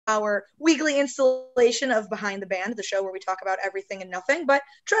our weekly installation of Behind the Band, the show where we talk about everything and nothing, but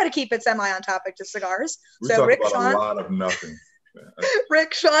try to keep it semi on topic to cigars. We so talk Rick, about Sean, a lot of nothing.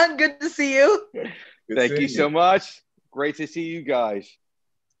 Rick, Sean, good to see you. Good Thank you so much. Great to see you guys.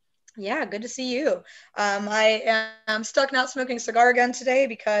 Yeah, good to see you. I am stuck not smoking a cigar again today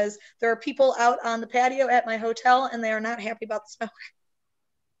because there are people out on the patio at my hotel and they are not happy about the smoke.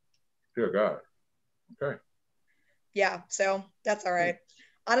 Dear God. Okay. Yeah, so that's all right.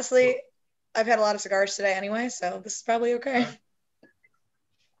 Honestly, I've had a lot of cigars today anyway, so this is probably okay.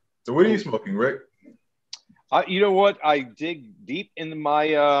 So what are you smoking, Rick? You know what? I dig deep into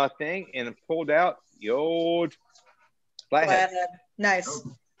my thing and pulled out the old Flathead. Nice.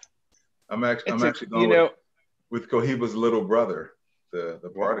 Oh. I'm actually going with Cohiba's little brother, the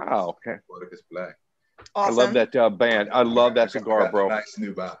Partagas. Wow, okay. Partagas Black. Awesome. I love that band. I love that cigar, bro. Nice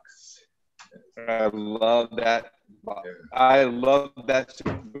new box. I love that. Yeah. I love that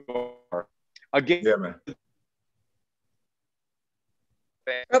cigar. Again, yeah, man.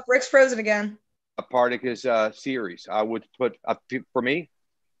 Oh, Rick's frozen again. A Partagas series. I would put for me.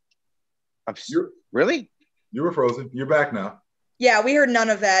 Really? You were frozen. You're back now. Yeah, we heard none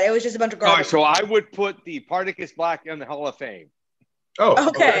of that. It was just a bunch of garbage. All right, so I would put the Partagas Black in the Hall of Fame. Oh,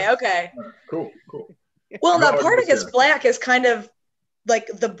 okay. Cool. Well, the Partagas Black is kind of like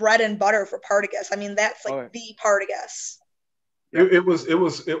the bread and butter for Partagas. I mean, that's like the Partagas. It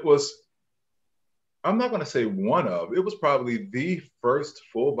was. I'm not going to say one of. It was probably the first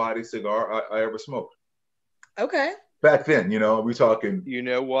full body cigar I ever smoked. Okay. Back then, we talking. You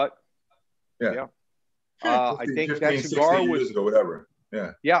know what? Yeah. 15, I think that cigar was years ago, whatever.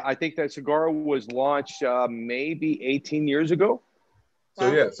 Yeah. Yeah, I think that cigar was launched maybe 18 years ago.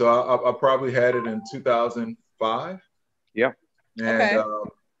 So wow. So I probably had it in 2005. Yeah. And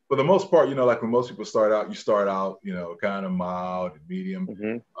for the most part, like when most people start out, you start out, kind of mild and medium.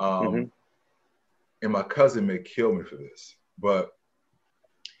 Mm-hmm. And my cousin may kill me for this, but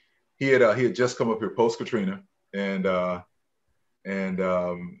he had just come up here post Katrina and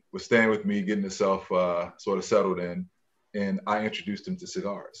was staying with me, getting himself sort of settled in, and I introduced him to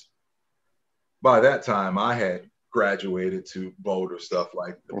cigars. By that time, I had graduated to bolder stuff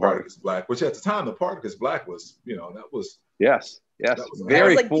like the Partagas Black, which at the time the Partagas Black was, that was that was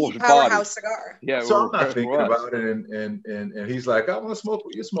very like cool powerhouse cigar. Yeah. So I'm not thinking about it, and he's like, I want to smoke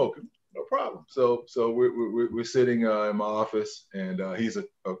what you're smoking. No problem. So we're sitting in my office, and he's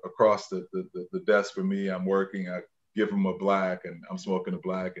across the desk from me. I'm working. I give him a black, and I'm smoking a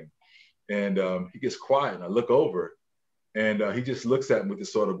black, and he gets quiet, and I look over, and he just looks at me with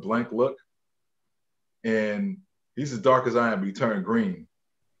this sort of blank look, and he's as dark as I am, but he turned green.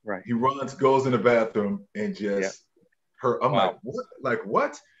 Right. He runs, goes in the bathroom, and just hurt. I'm like, what? Like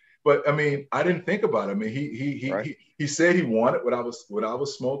what? But I mean, I didn't think about it. I mean, he said he wanted what I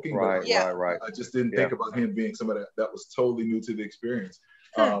was smoking. Right. I just didn't think about him being somebody that was totally new to the experience.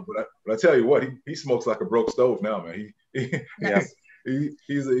 But I tell you what, he smokes like a broke stove now, man. He's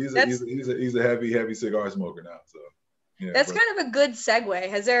a heavy cigar smoker now. So that's kind of a good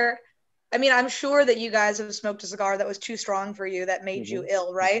segue. I'm sure that you guys have smoked a cigar that was too strong for you that made you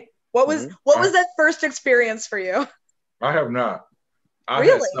ill, right? What was that first experience for you? I have not. I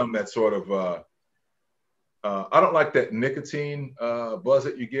had some that sort of I don't like that nicotine buzz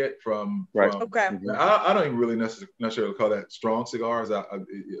that you get from okay. I don't even really necessarily call that strong cigars. A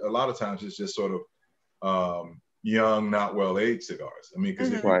lot of times it's just sort of young, not well aged cigars. I mean,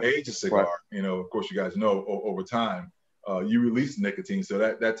 because if you age a cigar, of course you guys know over time you release nicotine, so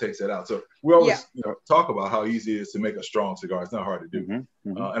that takes it out. So we always talk about how easy it is to make a strong cigar. It's not hard to do,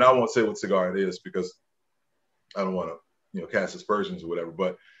 and I won't say what cigar it is because I don't want to cast aspersions or whatever,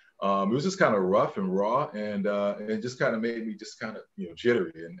 but it was just kind of rough and raw, and it just kind of made me just kind of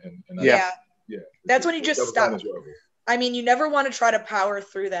jittery, and that's when you just stop. I mean, you never want to try to power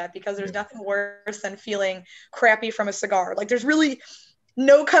through that because there's nothing worse than feeling crappy from a cigar. Like there's really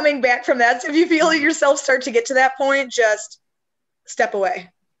no coming back from that. So if you feel yourself start to get to that point, just step away.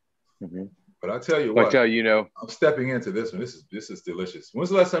 But I'll tell you what, I'm stepping into this one. This is delicious. When's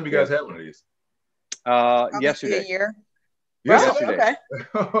the last time you guys had one of these? Yesterday. A year. Yesterday.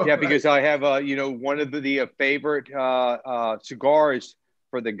 Okay. Yeah, because I have one of the favorite cigars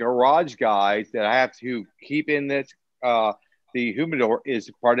for the garage guys that I have to keep in this the humidor is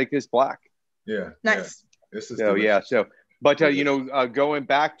Partagas Black. Yeah. Nice. This is but going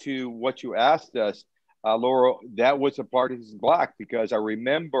back to what you asked us, Laurel, that was a Partagas Black because I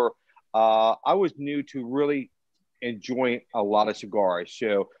remember I was new to really enjoying a lot of cigars.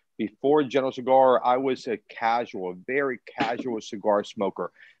 So before General Cigar, I was a very casual cigar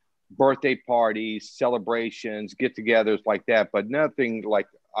smoker. Birthday parties, celebrations, get-togethers like that, but nothing like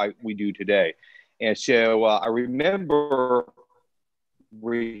we do today. And so I remember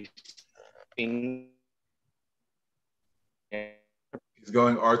receiving. He's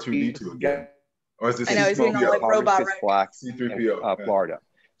going R2D2 again. Or is this I know he's being like robot Black C3PO. Florida.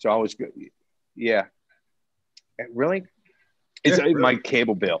 So I was good. Yeah. Really? It's my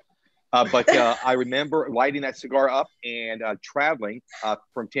cable bill. But I remember lighting that cigar up and traveling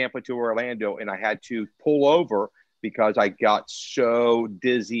from Tampa to Orlando, and I had to pull over because I got so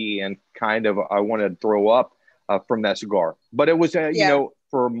dizzy and kind of I wanted to throw up from that cigar. But it was, you know,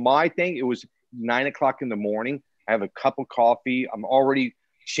 for my thing, it was 9 o'clock in the morning. I have a cup of coffee. I'm already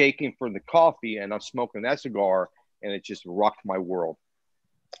shaking for the coffee, and I'm smoking that cigar, and it just rocked my world.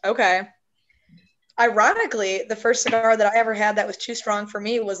 Okay. Ironically, the first cigar that I ever had that was too strong for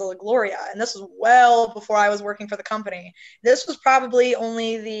me was a La Gloria, and this was well before I was working for the company. This was probably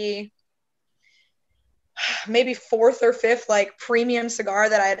only the maybe fourth or fifth like premium cigar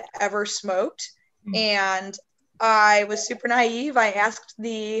that I had ever smoked, and I was super naive. I asked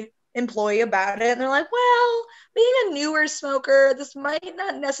the employee about it, and they're like, well, being a newer smoker, this might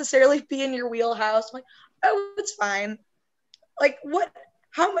not necessarily be in your wheelhouse. I'm like, oh, it's fine. Like, what?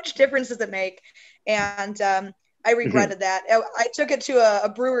 How much difference does it make? And I regretted that. I took it to a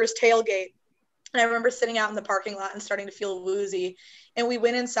brewer's tailgate, and I remember sitting out in the parking lot and starting to feel woozy. And we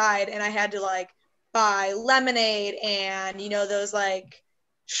went inside, and I had to like buy lemonade and, you know, those like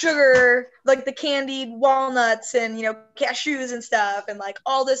sugar, like the candied walnuts and, you know, cashews and stuff, and like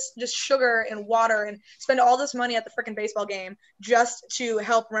all this just sugar and water, and spend all this money at the freaking baseball game just to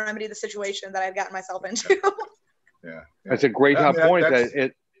help remedy the situation that I'd gotten myself into. Yeah. That's a great point.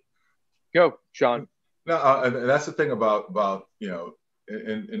 Go, Sean. No, and that's the thing about you know,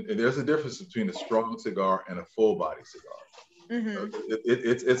 and there's a difference between a strong cigar and a full body cigar. Mm-hmm.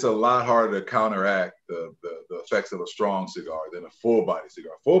 It's a lot harder to counteract the effects of a strong cigar than a full body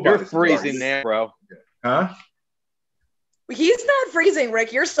cigar. You're freezing there, bro. Huh? He's not freezing,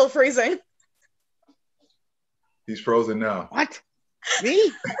 Rick. You're still freezing. He's frozen now. What?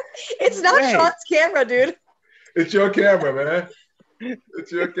 Me? It's not Sean's camera, dude. It's your camera, man.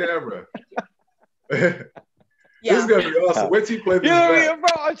 It's your camera. This is gonna be awesome. Wait till you play this back. Bro,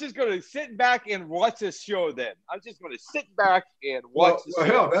 I was just gonna sit back and watch this show. Then I was just gonna sit back and watch. Well,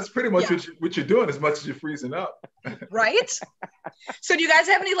 hell, that's pretty much what you're doing, as much as you're freezing up. Right. So, do you guys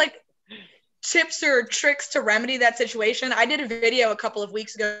have any like tips or tricks to remedy that situation? I did a video a couple of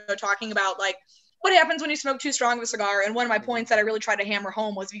weeks ago talking about like what happens when you smoke too strong of a cigar. And one of my points that I really tried to hammer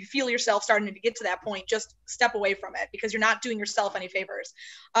home was if you feel yourself starting to get to that point, just step away from it because you're not doing yourself any favors.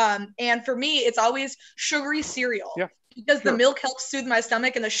 And for me, it's always sugary cereal because the milk helps soothe my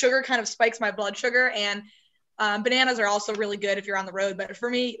stomach and the sugar kind of spikes my blood sugar. And bananas are also really good if you're on the road. But for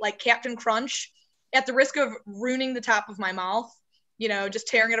me, like Captain Crunch, at the risk of ruining the top of my mouth, you know, just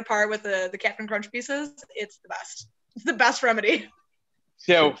tearing it apart with the Captain Crunch pieces, it's the best. It's the best remedy.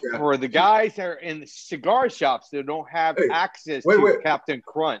 So for the guys that are in the cigar shops that don't have access to Captain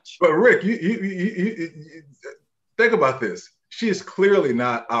Crunch. But Rick, you think about this. She is clearly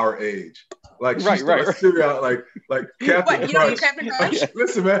not our age. Like she's figure out like Captain Crunch. Know Captain Crunch?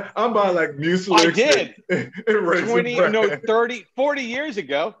 Listen, man, I'm buying like Mucilix. I did. And 30, 40 years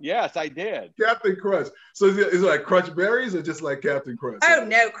ago. Yes, I did. Captain Crunch. So is it like Crunch Berries or just like Captain Crunch? Oh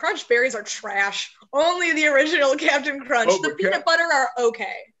no, Crunch Berries are trash. Only the original Captain Crunch. The peanut butter are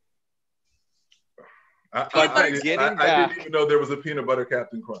okay. I didn't even know there was a peanut butter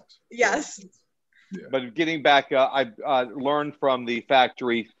Captain Crunch. Yes. Yeah. But getting back, I learned from the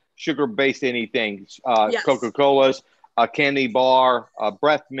factory sugar-based anything, Coca-Colas, candy bar,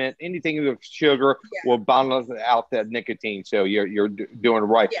 breath mint, anything with sugar will balance out that nicotine. So you're doing it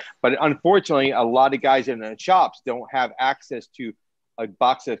right. Yeah. But unfortunately, a lot of guys in the shops don't have access to a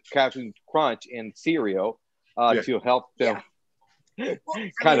box of Captain Crunch and cereal to help them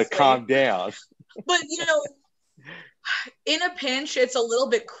kind of calm down. But, you know, in a pinch, it's a little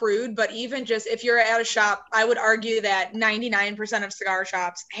bit crude, but even just if you're at a shop, I would argue that 99% of cigar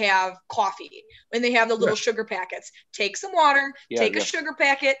shops have coffee when they have the little sugar packets. Take some water, take a sugar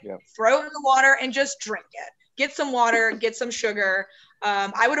packet, throw it in the water, and just drink it. Get some water, get some sugar.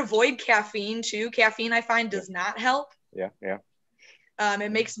 I would avoid caffeine too. Caffeine, I find, does not help.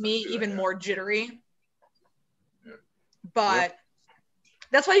 It makes me even more jittery. But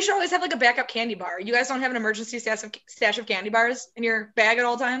that's why you should always have like a backup candy bar. You guys don't have an emergency stash of candy bars in your bag at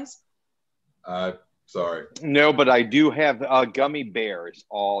all times? Sorry. No, but I do have gummy bears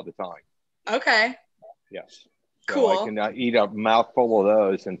all the time. Okay. Yes. So cool. I can eat a mouthful of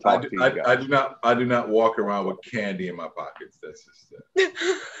those and talk to you guys. I do not walk around with candy in my pockets. That's just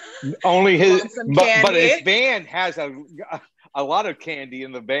only his. But his van has a lot of candy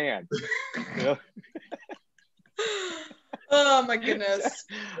in the van. You know? Oh my goodness.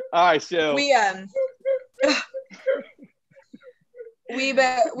 All right, so we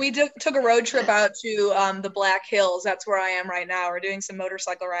took a road trip out to the Black Hills. That's where I am right now. We're doing some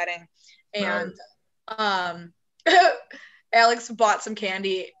motorcycle riding, and Alex bought some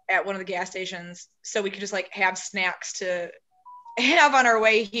candy at one of the gas stations so we could just like have snacks to have on our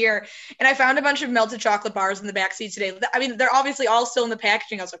way here. And I found a bunch of melted chocolate bars in the back seat today. I mean, they're obviously all still in the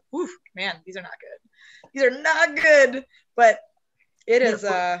packaging. I was like, "Ooh, man, these are not good. These are not good." But it is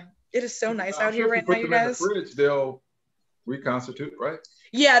so nice out here right now, you guys. In the fridge, they'll reconstitute, right?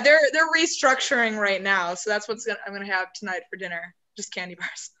 Yeah, they're restructuring right now. So that's I'm gonna have tonight for dinner. Just candy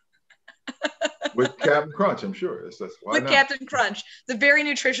bars. With Captain Crunch, I'm sure. With Captain Crunch. It's a very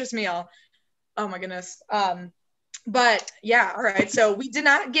nutritious meal. Oh my goodness. But yeah, all right. So we did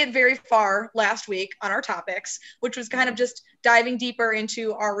not get very far last week on our topics, which was kind of just diving deeper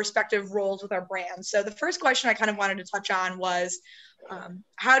into our respective roles with our brands. So the first question I kind of wanted to touch on was,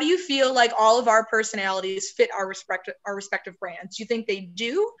 how do you feel like all of our personalities fit our respective brands? Do you think they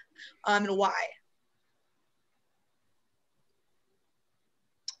do? And why?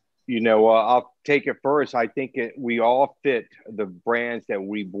 You know, I'll take it first. I think we all fit the brands that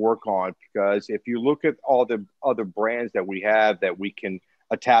we work on, because if you look at all the other brands that we have that we can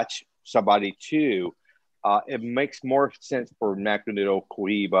attach somebody to, it makes more sense for Macanudo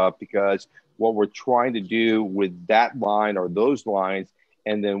Cohiba, because what we're trying to do with that line or those lines,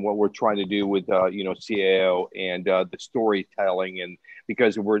 and then what we're trying to do with, CAO and the storytelling, and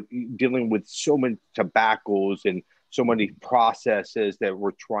because we're dealing with so many tobaccos and so many processes that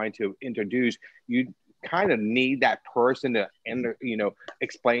we're trying to introduce, you kind of need that person to,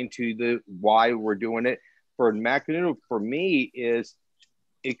 explain to why we're doing it. For Macanudo, for me, is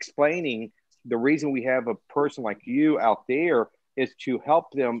explaining the reason we have a person like you out there is to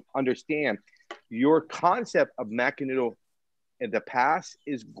help them understand your concept of Macanudo in the past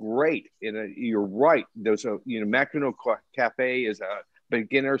is great. And you're right. There's Macanudo Cafe is a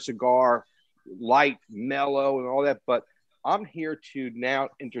beginner cigar, light, mellow, and all that. But I'm here to now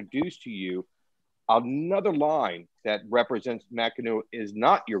introduce to you another line that represents Macanudo is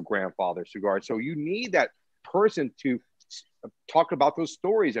not your grandfather's cigar. So you need that person to talk about those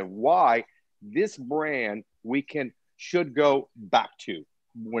stories and why this brand should go back to,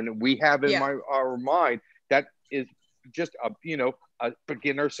 when we have in our mind that is just a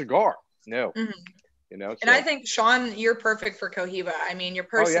beginner cigar. No. Mm-hmm. And I think, Sean, you're perfect for Cohiba. I mean, your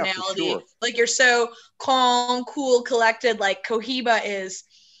personality, like you're so calm, cool, collected. Like Cohiba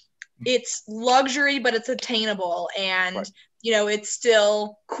it's luxury, but it's attainable. And, it's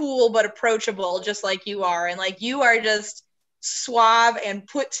still cool, but approachable, just like you are. And like, you are just suave and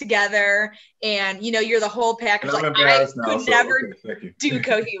put together. And, you're the whole package. Like, I could never do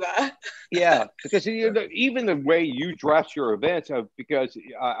Cohiba. Yeah, because even the way you dress your events, because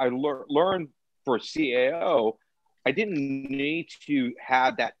I learned for CAO, I didn't need to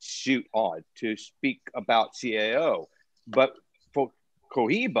have that suit on to speak about CAO, but for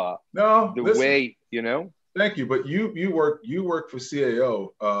Cohiba, Thank you, but you work for CAO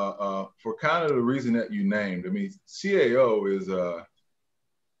for kind of the reason that you named. I mean, CAO is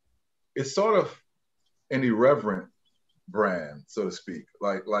it's sort of an irreverent brand, so to speak.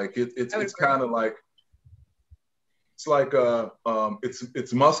 It's kind of like. It's like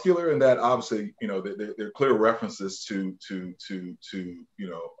it's muscular in that obviously there are clear references to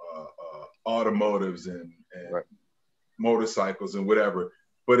automotives and motorcycles and whatever,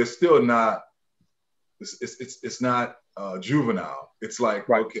 but it's still not it's not juvenile. It's like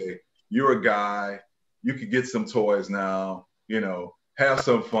okay, you're a guy, you could get some toys now, have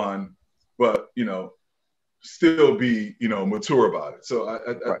some fun, but still be mature about it. So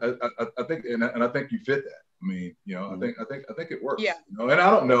I think and I think you fit that. I mean, I think it works. Yeah. And I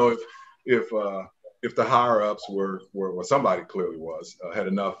don't know if the higher ups were somebody clearly had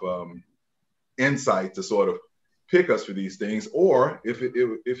enough insight to sort of pick us for these things, or if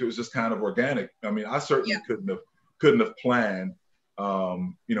it was just kind of organic. I mean, I certainly couldn't have planned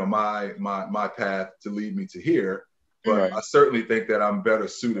my path to lead me to here. But I certainly think that I'm better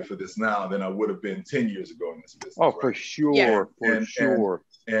suited for this now than I would have been 10 years ago in this business. Oh, right? For sure, yeah. For sure.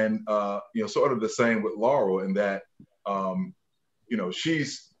 And sort of the same with Laurel in that,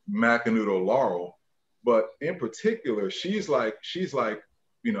 she's Macanudo Laurel, but in particular, she's like the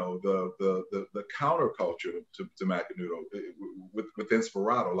counterculture to Macanudo with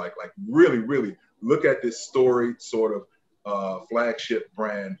Inspirato. Like really, really look at this storied sort of flagship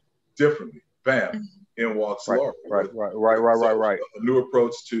brand differently. Bam. In walks Laurel. Right. A new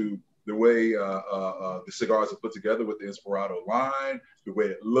approach to the way the cigars are put together with the Inspirado line, the way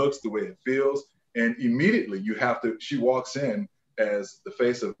it looks, the way it feels. And immediately she walks in as the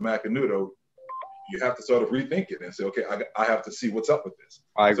face of Macanudo. You have to sort of rethink it and say, okay, I have to see what's up with this.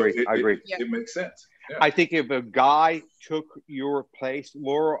 I agree. I agree. It makes sense. Yeah. I think if a guy took your place,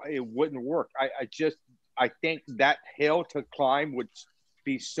 Laurel, it wouldn't work. I think that hill to climb would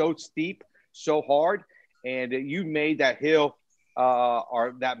be so steep, so hard, and you made that hill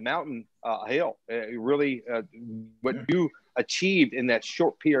or that mountain hill. It really, what you achieved in that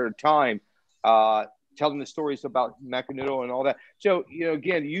short period of time, telling the stories about Macanudo and all that. So,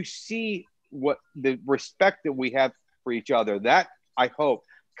 again, you see what the respect that we have for each other, that I hope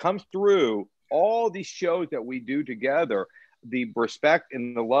comes through all these shows that we do together, the respect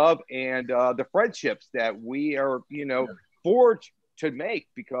and the love and the friendships that we are, forged to make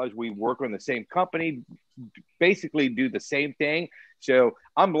because we work on the same company, basically do the same thing. So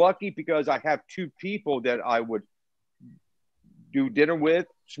I'm lucky because I have two people that I would do dinner with,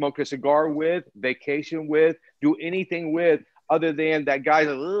 smoke a cigar with, vacation with, do anything with, other than that guy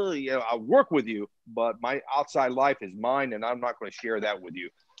that, I work with you, but my outside life is mine and I'm not going to share that with you.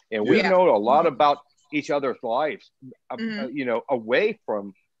 And we know a lot about each other's lives, away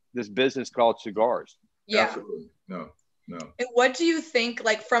from this business called cigars. Yeah. Absolutely. No. And what do you think,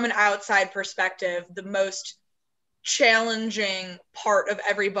 like from an outside perspective, the most challenging part of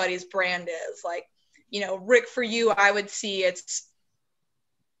everybody's brand is? Like, Rick, for you, I would see it's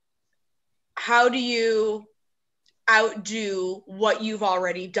how do you outdo what you've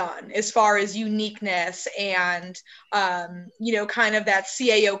already done as far as uniqueness and, kind of that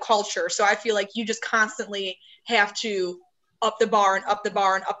CAO culture. So I feel like you just constantly have to up the bar and up the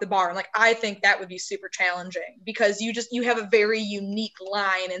bar and up the bar. And like, I think that would be super challenging because you have a very unique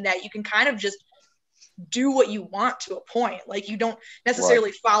line and that you can kind of just do what you want to a point. Like you don't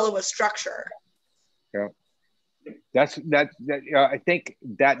necessarily follow a structure. Yeah. I think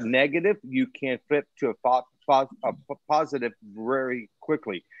that negative you can flip to a positive very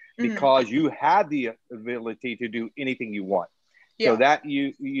quickly because you have the ability to do anything you want. So that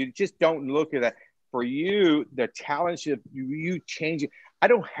you just don't look at that. For you, the challenge of you change it. I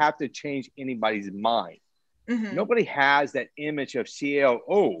don't have to change anybody's mind. Nobody has that image of CL.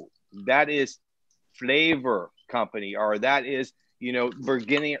 Oh, that is flavor company, or that is,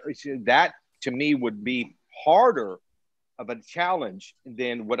 beginning. That to me would be harder of a challenge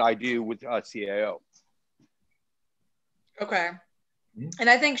than what I do with CAO. Okay. And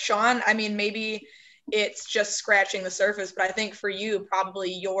I think, Sean, maybe it's just scratching the surface, but I think for you,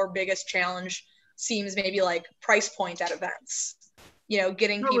 probably your biggest challenge seems maybe like price point at events,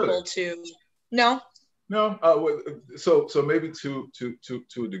 getting people really to no. So maybe to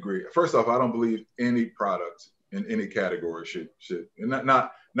a degree. First off, I don't believe any product in any category should and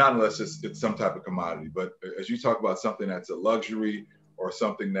not unless it's some type of commodity. But as you talk about something that's a luxury or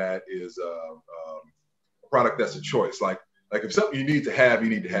something that is a product that's a choice, like if something you need to have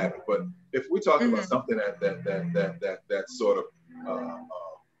it. But if we're talking about something that's sort of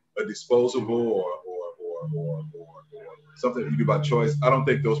a disposable or something that you do by choice, I don't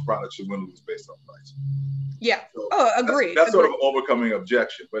think those products should win or lose based on price. Yeah. So agreed. That's sort of an overcoming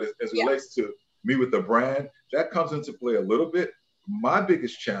objection. But as it relates to me with the brand, that comes into play a little bit. My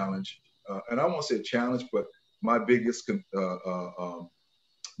biggest challenge, and I won't say challenge, but my biggest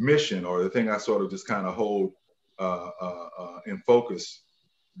mission, or the thing I sort of just kind of hold in focus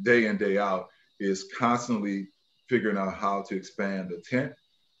day in, day out, is constantly figuring out how to expand the tent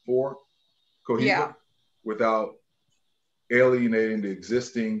for Cohiba without alienating the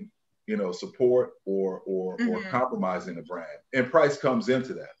existing, support or compromising the brand. And price comes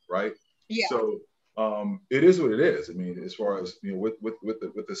into that, right? Yeah. So it is what it is. I mean, as far as with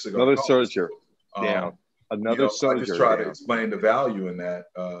the cigar. Another soldier. Another soldier. I just try to explain the value in that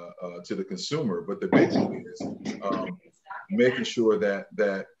to the consumer. But the big thing is making sure that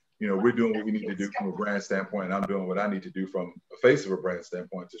we're doing what we need to do from a brand standpoint, and I'm doing what I need to do from a face of a brand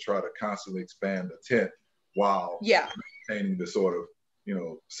standpoint to try to constantly expand the tent while maintaining the sort of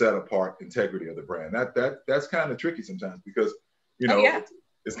set apart integrity of the brand. That's kind of tricky sometimes because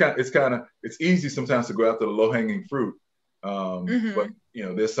it's easy sometimes to go after the low hanging fruit, but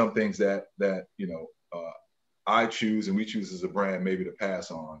there's some things that I choose and we choose as a brand maybe to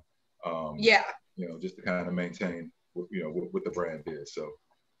pass on. Just to kind of maintain what the brand is. So.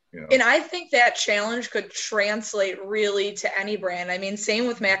 And I think that challenge could translate really to any brand. I mean, same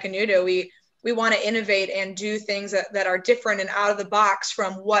with Macanudo. We want to innovate and do things that are different and out of the box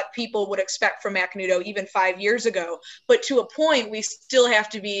from what people would expect from Macanudo even 5 years ago. But to a point, we still have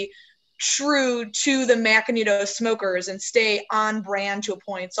to be true to the Macanudo smokers and stay on brand to a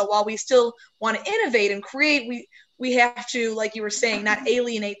point. So while we still want to innovate and create, we have to, like you were saying, not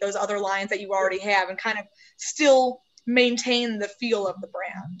alienate those other lines that you already have and kind of still maintain the feel of the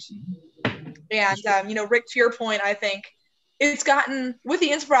brand. And, you know, Rick, to your point, I think it's gotten, with the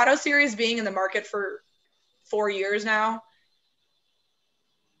Inspirato series being in the market for 4 years now.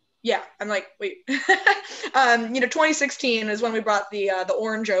 Yeah, I'm like, wait. You know, 2016 is when we brought the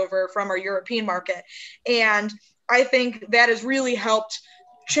orange over from our European market. And I think that has really helped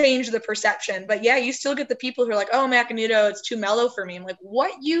change the perception. But yeah, you still get the people who are like, oh, Macanudo, it's too mellow for me. I'm like,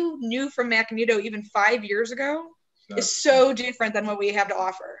 what you knew from Macanudo even 5 years ago is so different than what we have to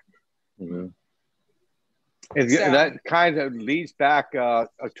offer. Mm-hmm. And that kind of leads back a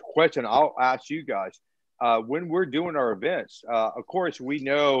question I'll ask you guys. When we're doing our events, of course, we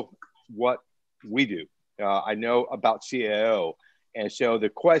know what we do. I know about CAO. And so the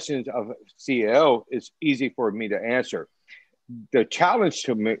questions of CAO is easy for me to answer. The challenge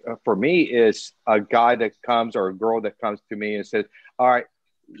for me is a guy that comes or a girl that comes to me and says, all right,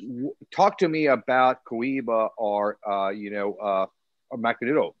 talk to me about Cohiba or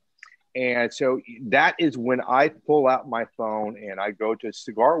Macanudo. And so that is when I pull out my phone and I go to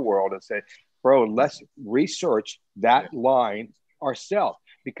Cigar World and say, bro, let's research that line ourselves,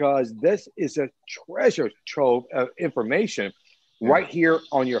 because this is a treasure trove of information right here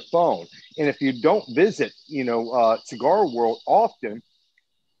on your phone. And if you don't visit, Cigar World often,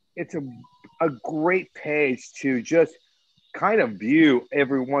 it's a great page to just kind of view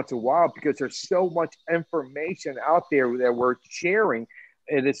every once in a while, because there's so much information out there that we're sharing.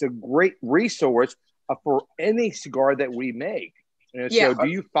 And it's a great resource for any cigar that we make. And so do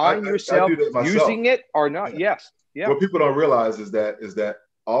you find yourself using it or not? Yeah. Yes. Yeah. What people don't realize is that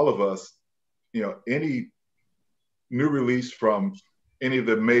all of us, any new release from any of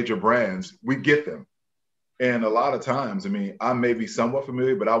the major brands, we get them. And a lot of times, I mean, I may be somewhat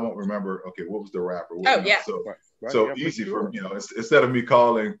familiar, but I won't remember, okay, what was the rapper? So easy for instead of me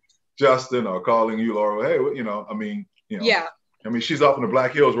calling Justin or calling you, Laurel, hey, I mean, she's off in the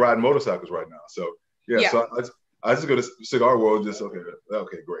Black Hills riding motorcycles right now. So, so I just go to Cigar World, just, okay,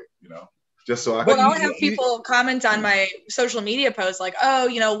 great, just so I can. Well, I'll have people comment on my social media posts like,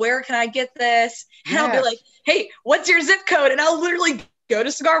 oh, where can I get this? And I'll be like, hey, what's your zip code? And I'll literally go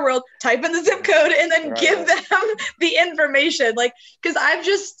to Cigar World, type in the zip code, and then give them the information. Like, because I've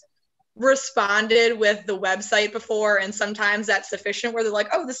just responded with the website before, and sometimes that's sufficient where they're like,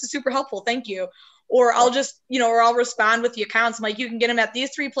 oh, this is super helpful, thank you. Or I'll just, or I'll respond with the accounts. I'm like, you can get them at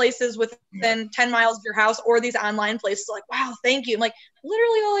these 3 places within 10 miles of your house, or these online places. Like, wow, thank you. I'm like,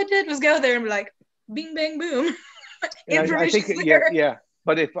 literally all I did was go there and be like, bing, bang, boom. Information's there.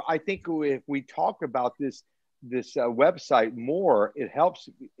 But if we talk about this website more, it helps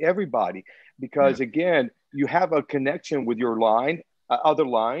everybody, because again, you have a connection with your line, other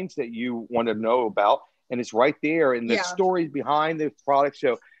lines that you want to know about, and it's right there in the stories behind the product.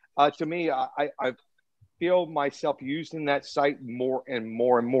 So to me, I feel myself using that site more and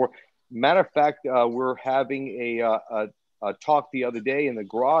more and more. Matter of fact, we're having a talk the other day in the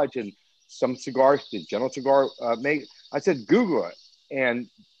garage, and some cigars, the General Cigar make. I said, Google it, and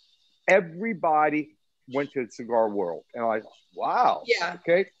everybody went to Cigar World, and I'm like, wow,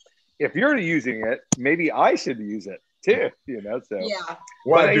 okay. If you're using it, maybe I should use it too. So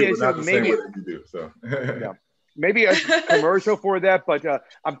well, I do, not the same way that you do. So maybe a commercial for that, but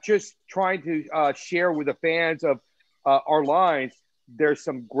I'm just trying to share with the fans of our lines. There's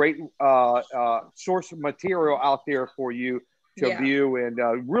some great source material out there for you to view and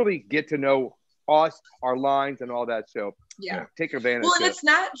really get to know us, our lines, and all that. So take advantage. Well, and it's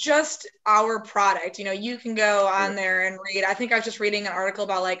not just our product. You can go on there and read. I think I was just reading an article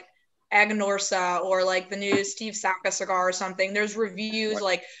about like Agnorsa or like the new Steve Saka cigar or something. There's reviews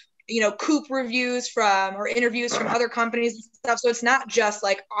like Coop reviews or interviews from other companies and stuff. So it's not just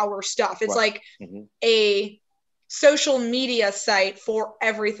like our stuff. It's like a social media site for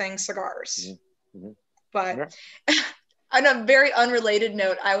everything cigars. But on a very unrelated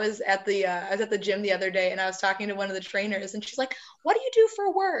note, I was at the gym the other day, and I was talking to one of the trainers, and she's like, what do you do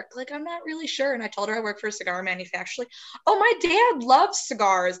for work? Like, I'm not really sure. And I told her I work for a cigar manufacturer. Like, oh, my dad loves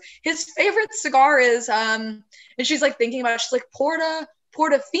cigars. His favorite cigar is and she's like thinking about it. She's like, Portofino?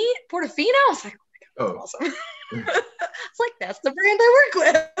 I was like, oh my God, that's awesome. It's like, that's the brand I work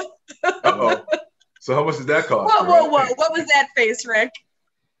with. So how much does that cost? Whoa. What was that face, Rick?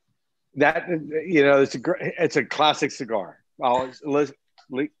 That, it's a classic cigar. Let's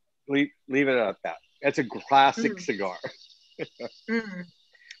leave it at that. It's a classic cigar.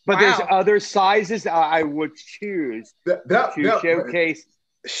 But there's other sizes I would choose to showcase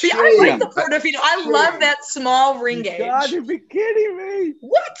See, I like the Portofino. I love that small ring gauge. You gotta be kidding me.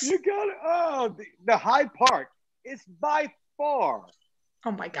 What? You gotta, the Hyde Park is by far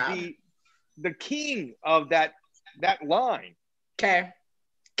my God. The king of that line.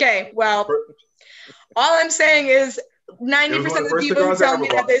 Okay. Well, all I'm saying is 90% of the people who tell me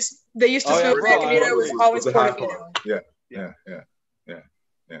that they used to smoke Macanudo was always Portofino. Yeah.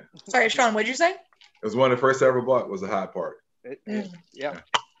 Sorry, Sean, what'd you say? It was one of the first I ever bought was the Hyde Park. Yeah.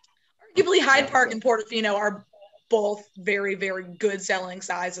 Arguably, Hyde Park and Portofino are both very, very good selling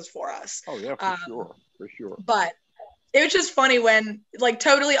sizes for us. Oh yeah, for sure. But it was just funny when, like,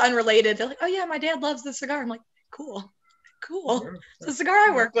 totally unrelated, they're like, "Oh yeah, my dad loves this cigar." I'm like, "Cool. It's a cigar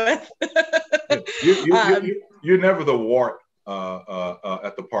I work with." You're never the wart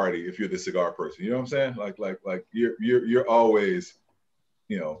at the party if you're the cigar person. You know what I'm saying? Like you're always,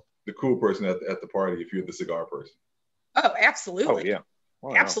 the cool person at the party if you're the cigar person. Oh, absolutely. Oh yeah.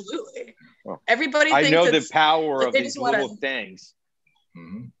 Oh, absolutely. Oh. Everybody thinks I know the power of these little things.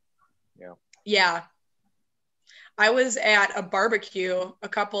 Mm-hmm. Yeah. I was at a barbecue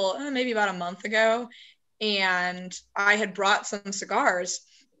maybe about a month ago, and I had brought some cigars,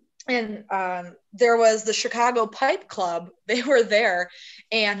 and there was the Chicago Pipe Club. They were there,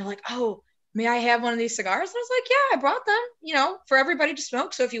 and they're like, "Oh, may I have one of these cigars?" And I was like, "Yeah, I brought them, for everybody to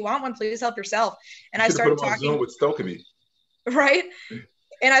smoke. So if you want one, please help yourself." And I started talking with Stokely. Right.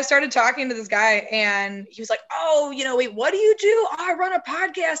 And I started talking to this guy, and he was like, "Oh, wait, what do you do?" "Oh, I run a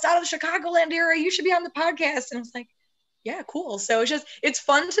podcast out of the Chicagoland area. You should be on the podcast." And I was like, "Yeah, cool." So it's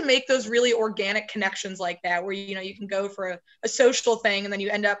fun to make those really organic connections like that, where, you can go for a social thing and then you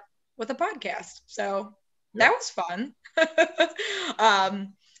end up with a podcast. So that was fun.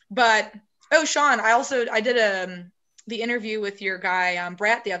 But, Sean, I did the interview with your guy,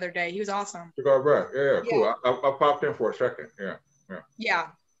 Brat, the other day. He was awesome. Cigar Brat. Yeah, cool. I popped in for a second. Yeah.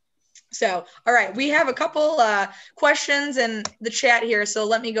 So, all right, we have a couple questions in the chat here, so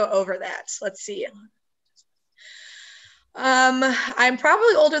let me go over that. Let's see. I'm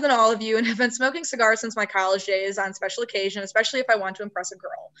probably older than all of you and have been smoking cigars since my college days on special occasion, especially if I want to impress a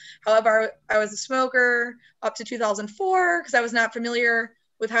girl. However, I was a smoker up to 2004 because I was not familiar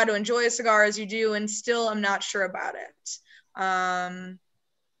with how to enjoy a cigar as you do, and still I'm not sure about it.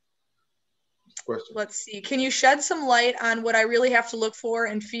 Question. Let's see. Can you shed some light on what I really have to look for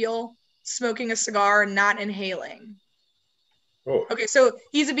and feel smoking a cigar and not inhaling? Oh. Okay, so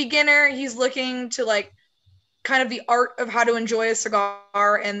he's a beginner. He's looking to kind of the art of how to enjoy a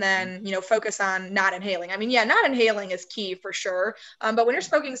cigar and then, focus on not inhaling. I mean, yeah, not inhaling is key for sure. But when you're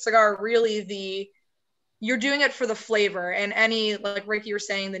smoking a cigar, really you're doing it for the flavor, and any, like Ricky, you were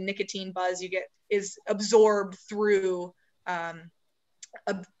saying, the nicotine buzz you get is absorbed through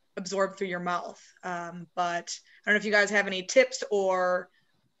your mouth. But I don't know if you guys have any tips or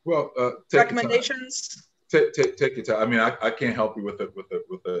recommendations. Take your time. I mean, I can't help you with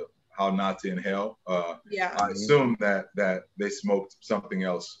the how not to inhale. I assume that they smoked something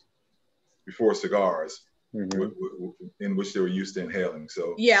else before cigars, in which they were used to inhaling.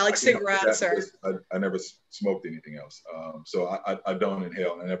 So like cigarettes. I never smoked anything else, so I don't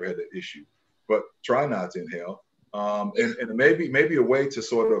inhale, and I never had that issue. But try not to inhale, and maybe a way to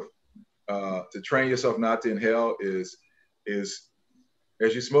sort of to train yourself not to inhale is as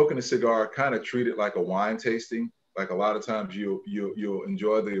you're smoking a cigar, kind of treat it like a wine tasting. Like a lot of times you'll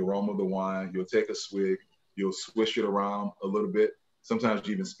enjoy the aroma of the wine. You'll take a swig. You'll swish it around a little bit. Sometimes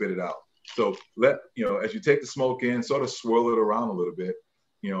you even spit it out. So as you take the smoke in, sort of swirl it around a little bit.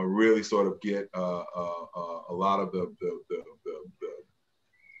 Really sort of get a lot of the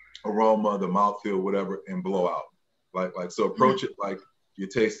aroma, the mouthfeel, whatever, and blow out. So approach it like you're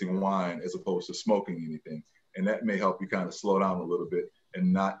tasting wine as opposed to smoking anything, and that may help you kind of slow down a little bit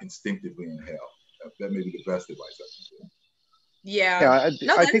and not instinctively inhale. That may be the best advice I can give. Yeah.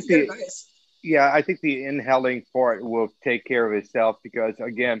 I think the inhaling part will take care of itself, because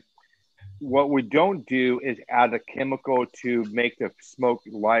again, what we don't do is add a chemical to make the smoke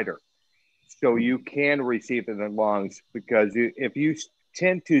lighter, so you can receive it in the lungs. Because if you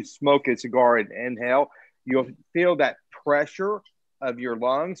tend to smoke a cigar and inhale, you'll feel that pressure of your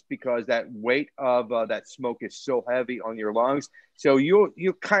lungs, because that weight of that smoke is so heavy on your lungs. So you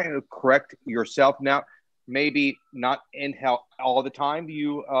kind of correct yourself. Now, maybe not inhale all the time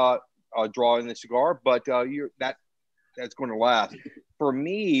you draw in the cigar, but that's going to last. For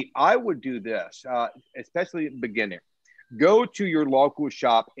me, I would do this, especially at the beginning. Go to your local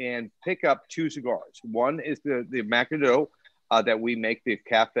shop and pick up 2 cigars. One is the Macanudo that we make, the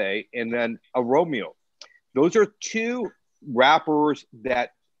cafe, and then a Romeo. Those are 2 wrappers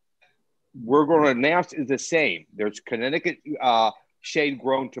that we're going to announce is the same. There's Connecticut shade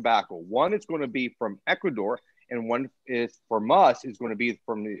grown tobacco. One is going to be from Ecuador, and one is from us is going to be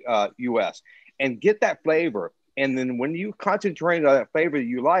from the U.S. And get that flavor. And then when you concentrate on that flavor that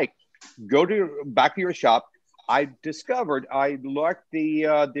you like, go to back of your shop. I discovered I liked the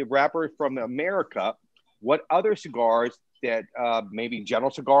wrapper from America. What other cigars that maybe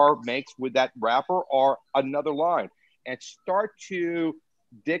General Cigar makes with that wrapper or another line, and start to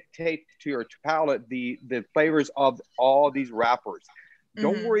dictate to your palate the flavors of all these wrappers.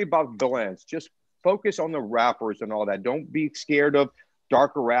 Don't worry about blends. Just focus on the wrappers and all that. Don't be scared of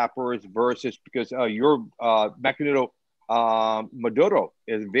darker wrappers versus, because your Macanudo Maduro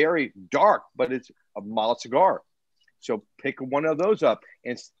is very dark, but it's a mild cigar. So pick one of those up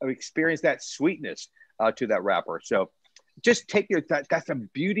and experience that sweetness to that wrapper. So just take that's the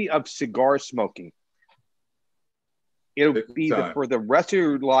beauty of cigar smoking. It'll be for the rest of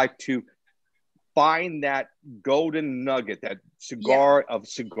your life to find that golden nugget, that cigar of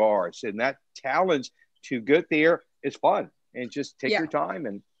cigars. And that challenge to get there is fun. And just take your time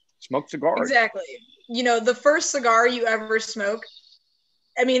and smoke cigars. Exactly. You know, the first cigar you ever smoke,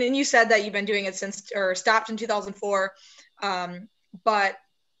 I mean, and you said that you've been doing it since, or stopped in 2004, but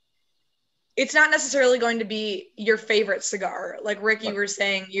it's not necessarily going to be your favorite cigar. Like Rick, you were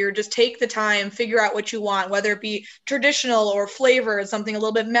saying, you're just take the time, figure out what you want, whether it be traditional or flavored, something a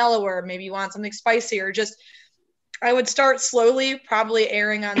little bit mellower. Maybe you want something spicier. Just, I would start slowly, probably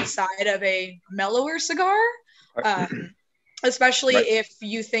erring on the side of a mellower cigar. Especially if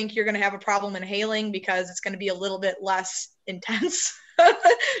you think you're going to have a problem inhaling, because it's going to be a little bit less intense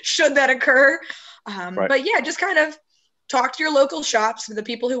should that occur. But yeah, just kind of talk to your local shops. The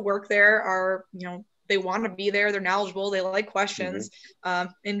people who work there are, you know, they want to be there. They're knowledgeable. They like questions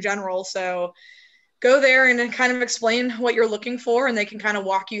in general. So go there and kind of explain what you're looking for, and they can kind of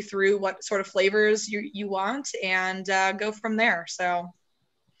walk you through what sort of flavors you want, and go from there. So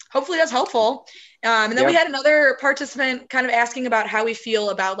hopefully that's helpful. And then we had another participant kind of asking about how we feel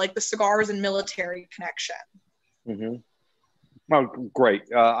about like the cigars and military connection. Well, great.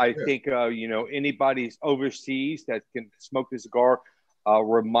 I think, you know, anybody's overseas that can smoke the cigar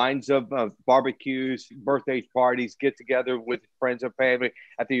reminds of barbecues, birthday parties, get together with friends and family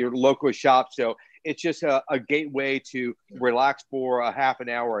at your local shop. So it's just a gateway to relax for a half an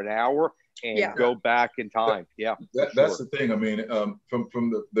hour and go back in time. That's the thing. I mean,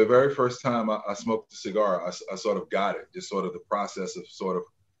 from the very first time I smoked a cigar, I sort of got it, just sort of the process of sort of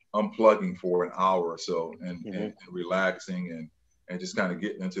unplugging for an hour or so and relaxing and just kind of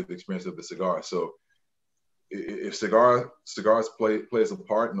getting into the experience of the cigar. So if cigars plays a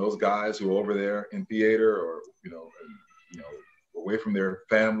part in those guys who are over there in theater, or you know away from their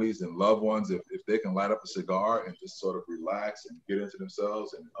families and loved ones, if they can light up a cigar and just sort of relax and get into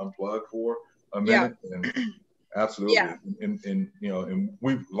themselves and unplug for a minute, and absolutely. And you know, and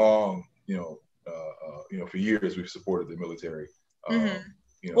we've long, for years we've supported the military. You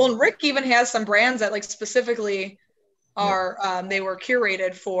know, well, and Rick even has some brands that like specifically are they were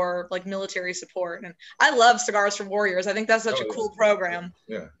curated for like military support, and I love Cigars for Warriors. I think that's such a cool program.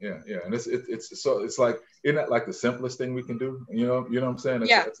 And it's like, isn't that like the simplest thing we can do? You know what I'm saying?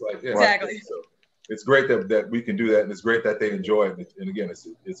 It's like exactly. So it's great that we can do that, and it's great that they enjoy it. And again,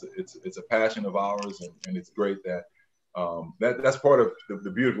 it's a passion of ours, and it's great that that's part of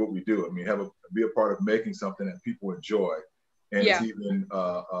the beauty of what we do. I mean, be a part of making something that people enjoy. And it's even,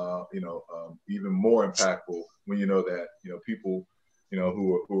 even more impactful when you know that people,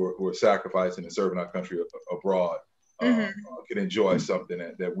 who are sacrificing and serving our country abroad can enjoy something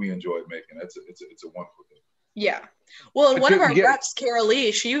that we enjoyed making. It's a wonderful thing. Yeah. Well, one of our reps, Carol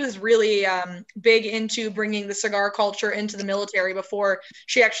Lee, she was really big into bringing the cigar culture into the military before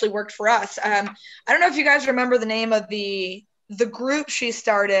she actually worked for us. I don't know if you guys remember the name of the group she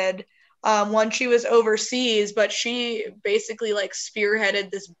started when she was overseas, but she basically like spearheaded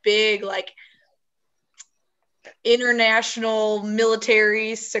this big like international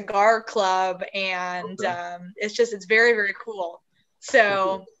military cigar club, and it's very, very cool.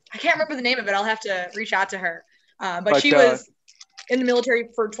 So I can't remember the name of it. I'll have to reach out to her. But she was in the military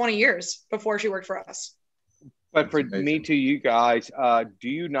for 20 years before she worked for us. But for me to you guys, do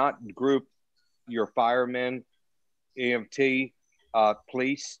you not group your firemen, EMT,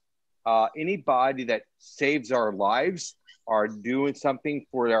 police, anybody that saves our lives are doing something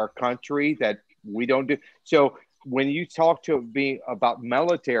for our country that we don't do? So when you talk to me about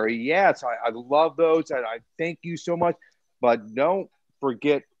military, yes, I love those, and I thank you so much, but don't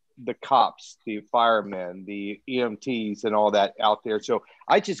forget the cops, the firemen, the EMTs, and all that out there. So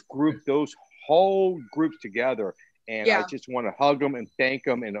I just group those whole groups together, and I just want to hug them and thank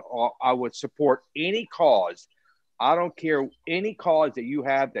them, and I would support any cause I don't care any cause that you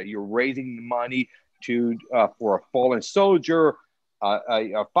have that you're raising money to for a fallen soldier,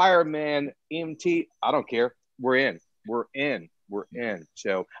 a fireman, EMT. I don't care. We're in.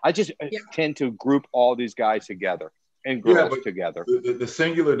 So I just tend to group all these guys together and girls together. The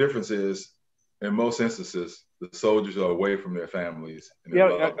singular difference is, in most instances, the soldiers are away from their families.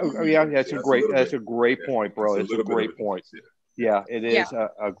 That's a great point, bro. It's a great point. Yeah, it is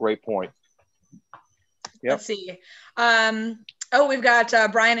a great point. Yep. Let's see. We've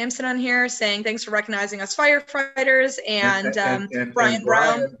got Brian Imson on here saying thanks for recognizing us firefighters, and Brian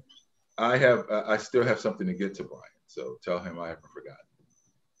Brown. I still have something to get to Brian, so tell him I haven't forgotten.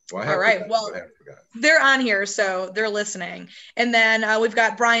 Well, all right. Well, they're on here, so they're listening. And then we've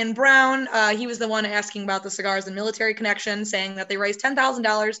got Brian Brown. He was the one asking about the Cigars and Military Connection, saying that they raised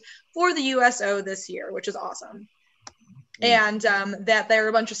 $10,000 for the USO this year, which is awesome. And that they're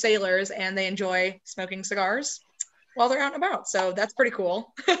a bunch of sailors and they enjoy smoking cigars while they're out and about. So that's pretty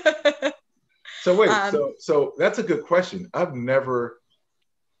cool. So wait, so that's a good question. I've never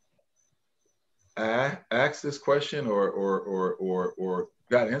asked this question or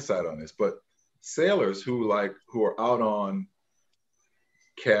got insight on this, but sailors who are out on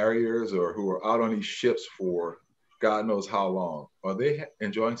carriers or who are out on these ships for God knows how long, are they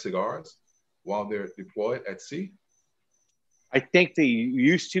enjoying cigars while they're deployed at sea? I think they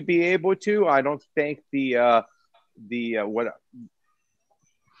used to be able to. I don't think the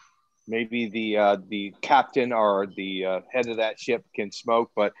captain or the head of that ship can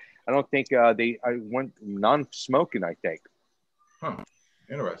smoke, but I don't think I went non-smoking, I think. Huh.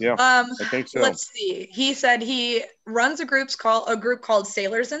 Interesting. Yeah, I think so. Let's see. He said he runs a group called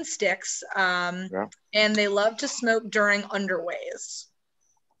Sailors and Sticks, and they love to smoke during underways.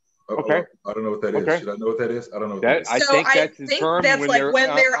 Okay. I don't know what that is. Should I know what that is? I don't know what that is. I think that's the term that's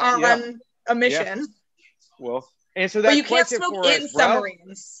when they're on a mission. Yeah. Well, answer that question. But you can't smoke in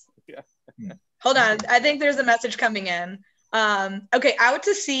submarines. Yeah. Hold on. I think there's a message coming in. Okay, out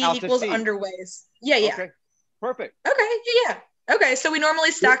to sea equals underways. Yeah. Okay. Perfect. Okay, yeah. Okay, so we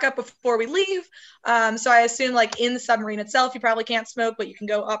normally stock up before we leave. So I assume in the submarine itself, you probably can't smoke, but you can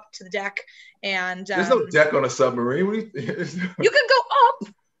go up to the deck and there's no deck on a submarine. You can go up.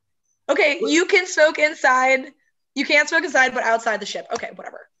 Okay, you can smoke inside. You can't smoke inside, but outside the ship. Okay,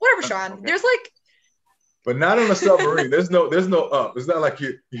 whatever, Sean. Okay. There's but not on a submarine. There's no up. It's not like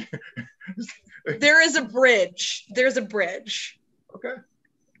you. There is a bridge. There's a bridge. Okay.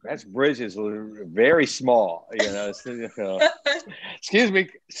 That bridge is very small. Excuse me,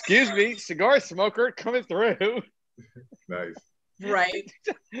 cigar smoker coming through. Nice. Right.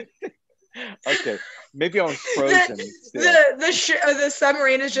 Okay, maybe I'm frozen. The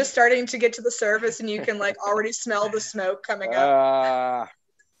submarine is just starting to get to the surface, and you can already smell the smoke coming up.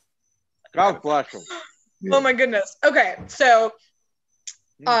 God bless them. Yeah. Oh my goodness. Okay, so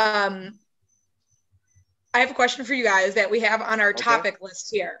I have a question for you guys that we have on our topic list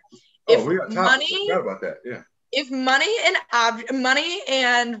here. We got topics. I forgot about that. Yeah. If money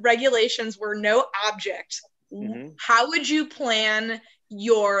and regulations were no object, how would you plan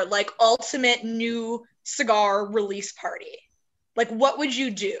your ultimate new cigar release party? What would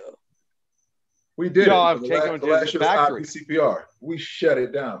you do? We did the last year's IPCPR. We shut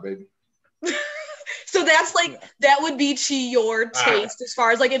it down, baby. So that's that would be to your taste as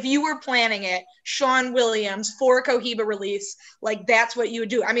far as if you were planning it, Sean Williams for a Cohiba release, that's what you would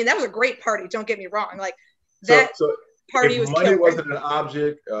do. I mean, that was a great party. Don't get me wrong. That party was money wasn't an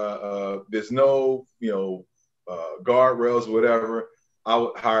object. There's no guardrails or whatever. I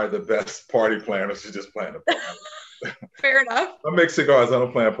would hire the best party planners to just plan the party. Fair enough. I make cigars. I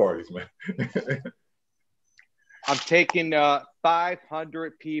don't plan parties, man. I'm taking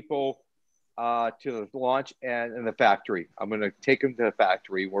 500 people to the launch and in the factory. I'm going to take them to the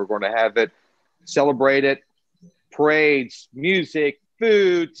factory. We're going to have it, celebrate it, parades, music,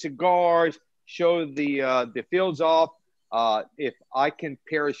 food, cigars, show the fields off. If I can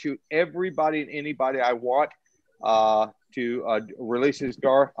parachute everybody and anybody I want to release his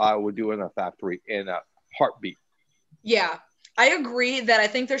cigar, I would do it in a factory in a heartbeat. Yeah, I agree that I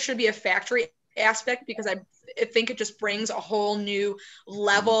think there should be a factory aspect because I think it just brings a whole new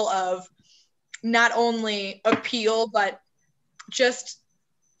level of not only appeal, but just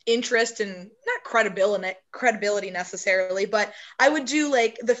interest and not credibility necessarily, but I would do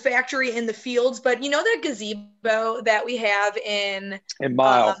the factory in the fields, but the gazebo that we have in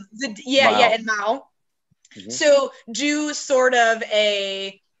Mile. In Mao. So do sort of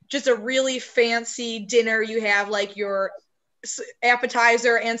just a really fancy dinner. You have your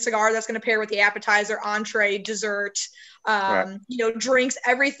appetizer and cigar that's going to pair with the appetizer, entree, dessert, drinks,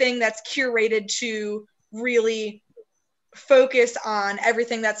 everything that's curated to really focus on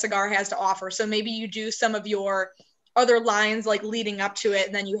everything that Cigar has to offer. So maybe you do some of your other lines like leading up to it,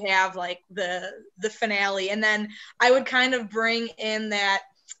 and then you have like the finale. And then I would kind of bring in that,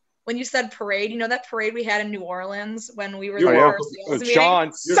 when you said parade, you know, that parade we had in New Orleans when we were there.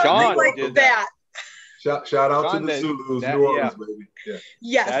 Sean like that. Shout out to the Zulus, New Orleans, baby. Yeah.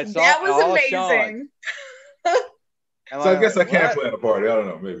 Yes, that was amazing. So I guess I can't plan a party. I don't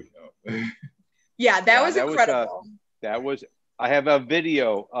know, maybe. Yeah, that was incredible. I have a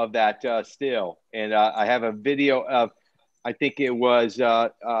video of that still, and I have a video of, I think it was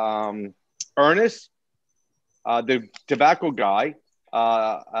Ernest, the tobacco guy.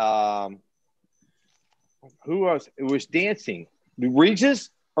 Who else? It was dancing.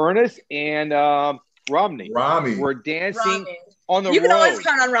 Regis, Ernest, and Romney were dancing on the road. You can always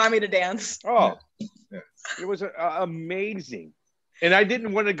count on Rami to dance. Oh, yeah. It was amazing. And I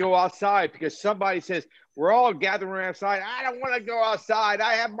didn't want to go outside because somebody says, we're all gathering outside. I don't want to go outside.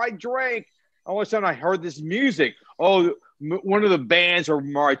 I have my drink. All of a sudden, I heard this music. Oh, one of the bands are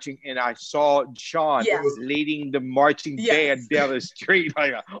marching, and I saw Sean leading the marching band down the street.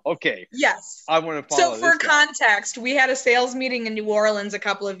 Like, okay. Yes. I want to follow. So for context, we had a sales meeting in New Orleans a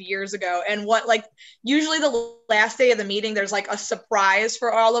couple of years ago, and usually the last day of the meeting, there's like a surprise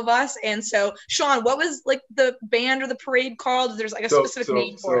for all of us. And so, Sean, what was like the band or the parade called? There's like a specific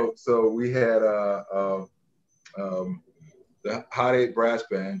name for it. So we had the Hot 8 brass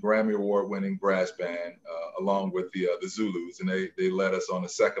band, Grammy Award-winning brass band, along with the Zulus, and they led us on the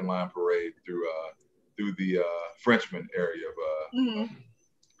second line parade through the Frenchman area of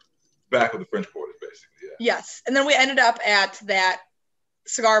back of the French Quarters, basically. Yeah. Yes, and then we ended up at that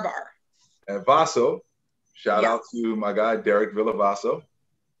cigar bar at Vaso. Shout out to my guy Derek Villavaso,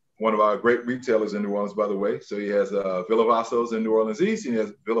 one of our great retailers in New Orleans, by the way. So he has Villavasos in New Orleans East, and he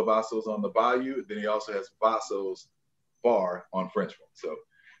has Villavasos on the Bayou. Then he also has Vaso's bar on Frenchman. So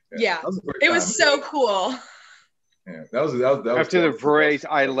it was so cool. Yeah, that was after the parade.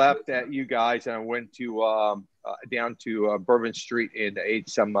 I left at you guys and I went to down to Bourbon Street and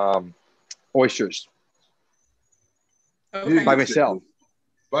ate some oysters by myself.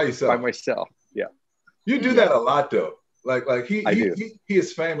 By myself. Yeah. You do that a lot though. Like he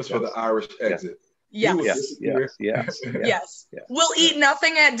is famous for the Irish exit. Yes. We'll eat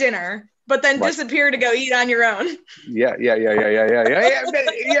nothing at dinner, but then disappear to go eat on your own. Yeah.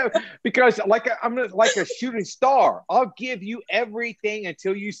 Because I'm like a shooting star. I'll give you everything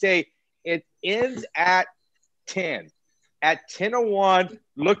until you say it ends at 10. At 10:01,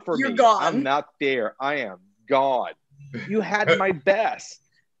 look for me. You're gone. I'm not there. I am gone. You had my best.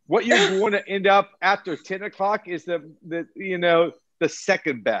 What you're going to end up after 10 o'clock is the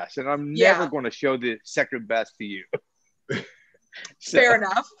second best, and I'm never going to show the second best to you. Fair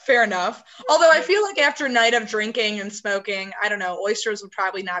enough. Although I feel like after a night of drinking and smoking, I don't know, oysters would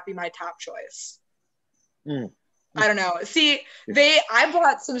probably not be my top choice. I don't know. See, I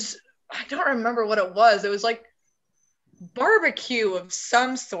bought some, I don't remember what it was. It was like barbecue of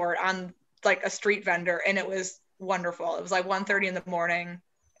some sort on like a street vendor, and it was wonderful. It was like 1:30 in the morning,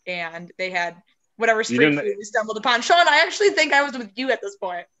 and they had whatever street food we stumbled upon. Sean, I actually think I was with you at this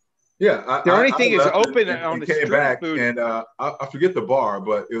point. Yeah, the only thing is open on the street back food. And I forget the bar,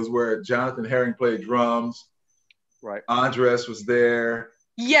 but it was where Jonathan Herring played drums. Right. Andres was there.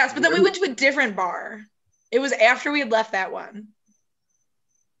 Yes, but then we went to a different bar. It was after we had left that one.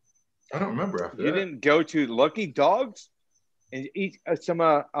 I don't remember after that. You didn't go to Lucky Dogs and eat some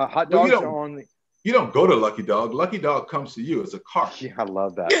hot dogs on. You don't go to Lucky Dog. Lucky Dog comes to you as a cart. Yeah, I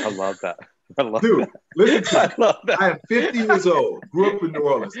love that. Dude, listen to me. I am 50 years old. Grew up in New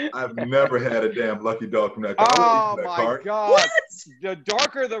Orleans. I've never had a damn Lucky Dog from that cart. Oh, my God. What? The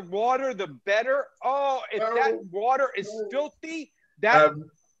darker the water, the better. Oh, if that water is filthy, that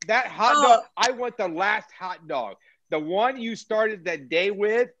hot dog, I want the last hot dog. The one you started that day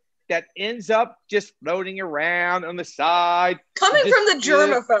with that ends up just floating around on the side. Coming from the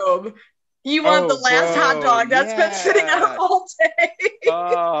germaphobe. You want the last hot dog that's been sitting out all day.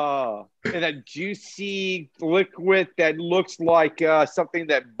 And that juicy liquid that looks like something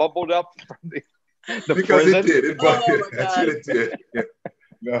that bubbled up from the because prison. It did. That's what it did.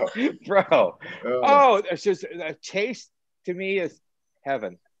 Yeah. No. Bro. It's just a taste to me is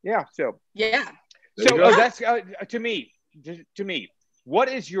heaven. Yeah. So. Yeah. So that's to me. What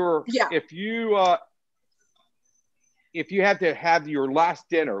is your if you had to have your last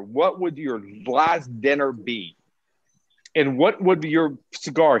dinner, what would your last dinner be? And what would be your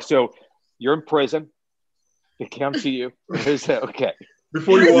cigar? So you're in prison. They come to you. Okay.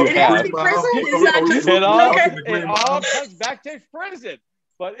 Before you walk out of it all comes back to prison.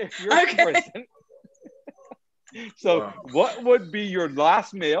 But if you're in prison, So, what would be your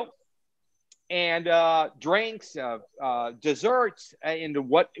last meal? And drinks, desserts, and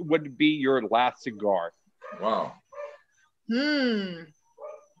what would be your last cigar? Wow.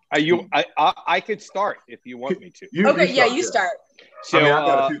 I could start if you want me to. You start. So I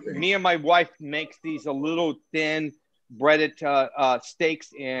got a few things. Me and my wife makes these a little thin breaded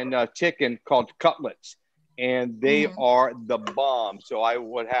steaks and chicken called cutlets, and they are the bomb. So I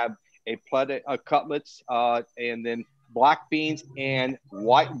would have a plate of cutlets, and then black beans and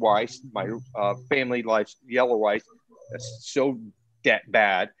white rice. My family likes yellow rice. That's so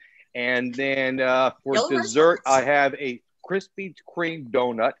bad. And then for yellow dessert, I have a Krispy Kreme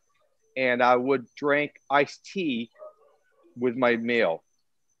donut, and I would drink iced tea with my meal.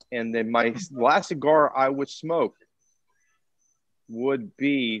 And then my last cigar I would smoke would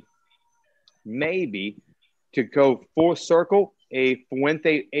be maybe, to go full circle, a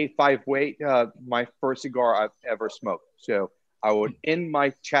Fuente A5 weight, my first cigar I've ever smoked. So I would end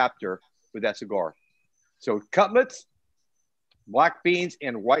my chapter with that cigar. So cutlets, black beans,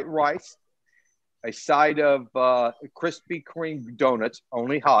 and white rice, a side of Krispy Kreme donuts,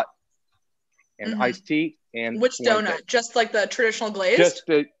 only hot, and iced tea. And which Fuente. Donut? Just like the traditional glazed?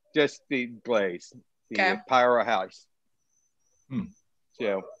 Just the glaze, the Powerhouse.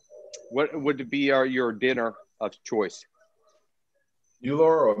 So, what would be your dinner of choice? You,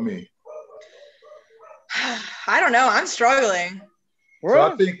 Laura, or me? I don't know. I'm struggling. So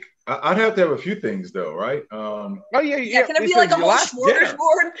I think I'd have to have a few things, though, right? Can it be like a whole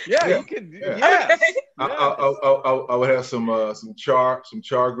smorgasbord? Yeah, you can. Yeah. Okay. I would have some char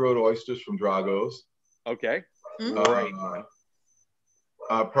grilled oysters from Drago's. Okay. Great.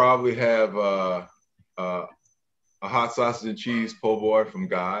 I'll probably have a hot sausage and cheese po' boy from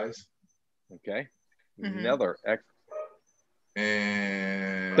Guy's. Okay. Another excellent.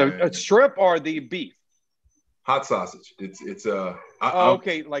 And the shrimp or the beef? Hot sausage. It's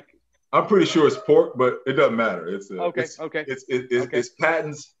okay. Like, I'm pretty sure it's pork, but it doesn't matter. It's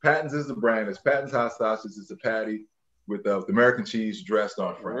Patton's. Patton's is the brand. It's Patton's hot sausage. It's a patty with the American cheese dressed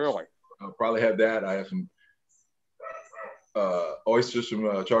on French. Really? I'll probably have that. I have some oysters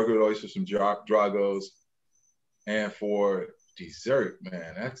from char-grilled oysters from Drago's. And for dessert,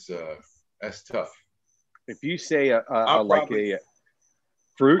 man, that's tough. If you say like a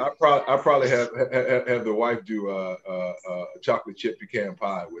fruit, I probably have the wife do a chocolate chip pecan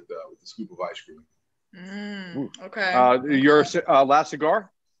pie with a scoop of ice cream. Okay. Your last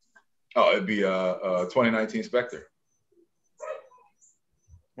cigar? Oh, it'd be 2019 Spectre.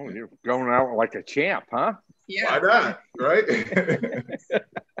 Oh, you're going out like a champ, huh? Yeah. Why not? Right?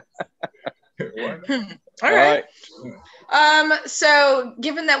 All right. So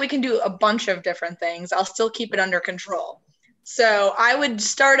given that we can do a bunch of different things, I'll still keep it under control. So I would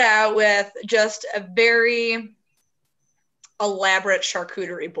start out with just a very elaborate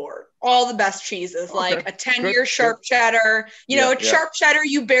charcuterie board. All the best cheeses, like a 10-year sharp cheddar. Sharp cheddar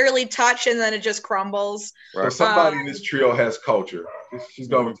you barely touch and then it just crumbles. Right. So somebody in this trio has culture. She's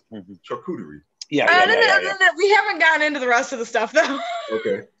going with charcuterie. Yeah. We haven't gotten into the rest of the stuff though.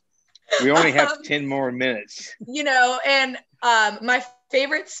 Okay. We only have 10 more minutes. And my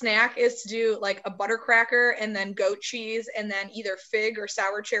favorite snack is to do like a butter cracker and then goat cheese and then either fig or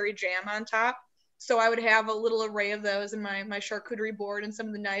sour cherry jam on top. So I would have a little array of those in my charcuterie board and some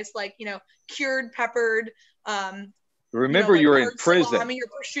of the nice, cured, peppered. Remember, you're in prison. Salami or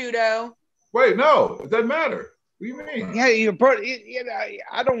prosciutto. Wait, no, it doesn't matter. What do you mean? Yeah,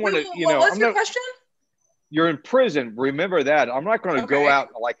 I don't want to. What was your question? You're in prison. Remember that. I'm not going to go out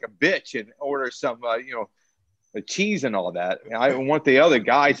like a bitch and order some, a cheese and all that. I want the other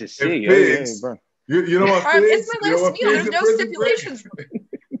guys to see. You know what? It's my last meal. There's no stipulations.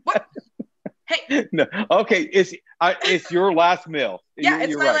 What? Hey. No. Okay. It's your last meal.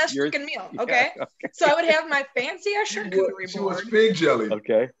 It's my last freaking meal. Okay? Yeah, okay. So I would have my fancy charcuterie board. She was fig jelly.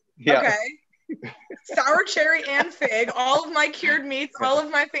 Okay. Yeah. Okay. Sour cherry and fig, all of my cured meats, all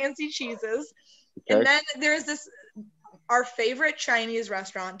of my fancy cheeses. Okay. And then there's our favorite Chinese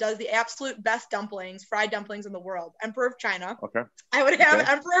restaurant does the absolute best dumplings, fried dumplings in the world. Emperor of China. Okay. I would have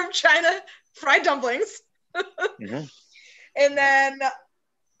Emperor of China fried dumplings. And then,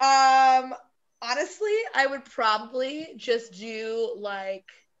 honestly, I would probably just do like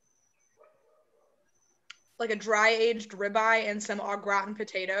a dry aged ribeye and some au gratin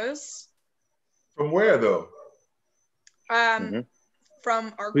potatoes. From where though?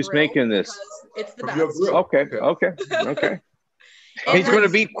 From our Who's grill, making this? It's the from best. Okay. He's going to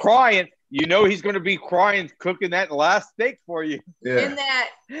be crying. You know he's going to be crying, cooking that last steak for you. Yeah.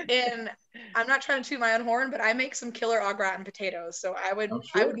 And I'm not trying to toot my own horn, but I make some killer au gratin potatoes. So I would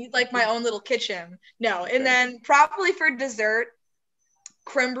need like my own little kitchen. No, and then probably for dessert,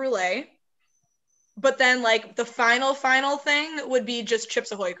 creme brulee. But then like the final thing would be just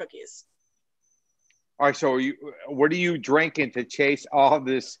Chips Ahoy cookies. All right, so what are you drinking to chase all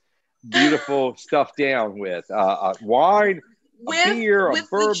this beautiful stuff down with? Wine, beer, a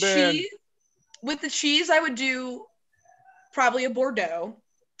bourbon? With the cheese, I would do probably a Bordeaux.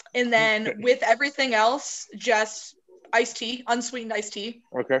 And then with everything else, just iced tea, unsweetened iced tea.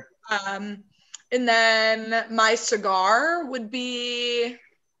 Okay. And then my cigar would be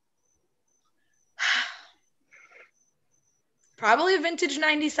probably a vintage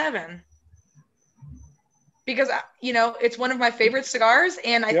 97. Because, you know, it's one of my favorite cigars.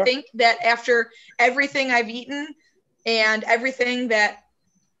 And I think that after everything I've eaten and everything that,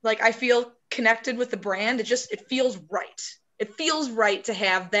 like, I feel connected with the brand, it feels right. It feels right to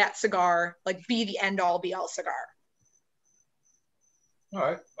have that cigar, like, be the end-all, be-all cigar. All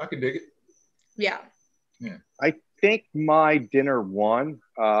right. I can dig it. Yeah. I think my dinner won.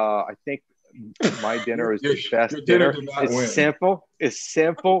 I think my dinner is the best dinner. It's simple. It's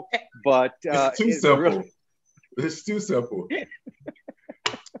simple, but it's too simple. It's too simple.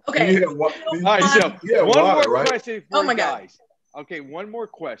 Okay. All right, so one more question for you guys. Okay, one more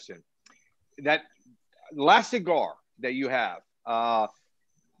question. That last cigar that you have, are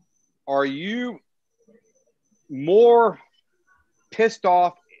you more pissed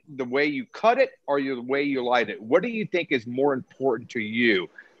off the way you cut it or the way you light it? What do you think is more important to you,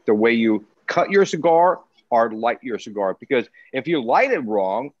 the way you cut your cigar or light your cigar? Because if you light it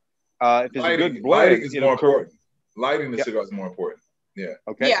wrong, if it's a good blend, is more important. Lighting the cigar is more important. Yeah.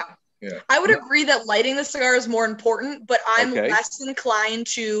 Okay. Yeah. I would agree that lighting the cigar is more important, but I'm less inclined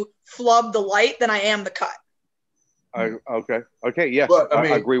to flub the light than I am the cut. Okay. Yes, but, I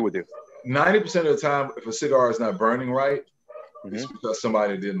agree with you. 90% of the time, if a cigar is not burning right, it's because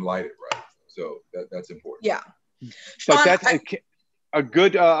somebody didn't light it right. So that's important. Yeah. But Sean, that's a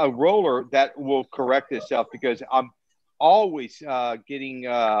good roller that will correct itself, because I'm always getting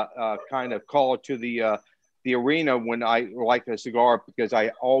kind of called to the arena when I light a cigar, because I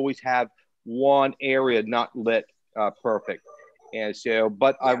always have one area not lit perfect. And so,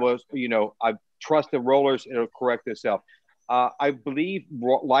 but I trust the rollers, it'll correct itself. I believe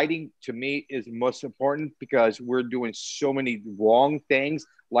lighting to me is most important, because we're doing so many wrong things,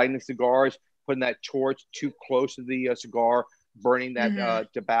 lighting cigars, putting that torch too close to the cigar, burning that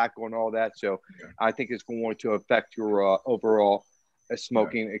tobacco and all that. So I think it's going to affect your overall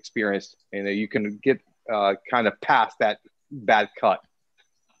smoking experience, and you can get kind of past that bad cut.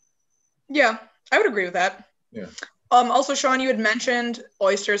 Yeah, I would agree with that. Yeah. Also, Sean, you had mentioned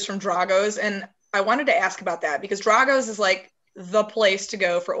oysters from Drago's, and I wanted to ask about that, because Drago's is like the place to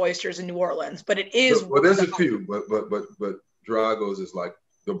go for oysters in New Orleans, but it is. Well, there's a few, but Drago's is like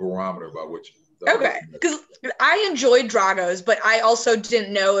the barometer by which. Okay, because I enjoyed Drago's, but I also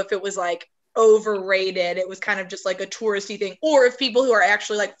didn't know if it was like overrated. It was kind of just like a touristy thing, or if people who are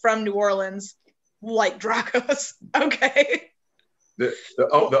actually like from New Orleans like Drago's. Okay.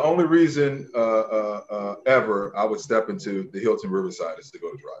 The only reason ever I would step into the Hilton Riverside is to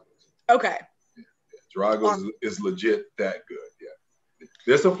go to Drago's. Okay. Yeah. Drago's is legit that good. Yeah.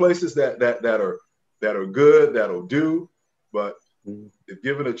 There's some places that are good, that'll do, but if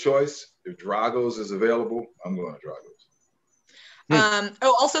given a choice, if Drago's is available, I'm going to Drago's.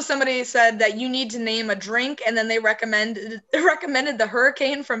 Also somebody said that you need to name a drink, and then they recommended the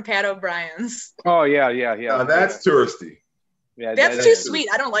Hurricane from Pat O'Brien's. Oh yeah. That's touristy. Yeah, that's too sweet.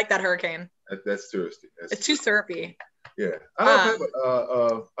 I don't like that Hurricane. That's touristy. It's too syrupy. Yeah, I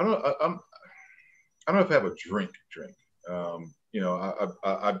don't know if I have a drink. I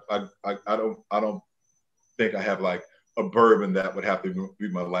don't think I have like a bourbon that would have to be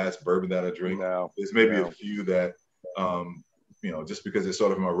my last bourbon that I drink. No, there's maybe a few that just because it's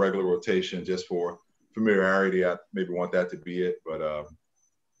sort of my regular rotation, just for familiarity, I maybe want that to be it. But I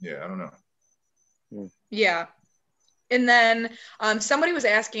don't know. Yeah. And then somebody was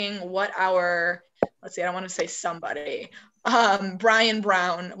asking what I don't want to say somebody. Brian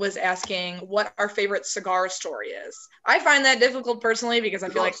Brown was asking what our favorite cigar story is. I find that difficult personally, because I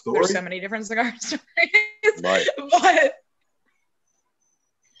feel like there's so many different cigar stories. Right. But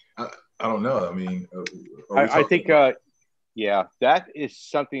I don't know. I mean, I think that is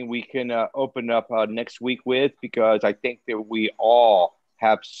something we can open up next week with, because I think that we all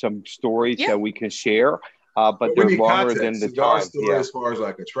have some stories that we can share. but they're longer than the cigar time. story, as far as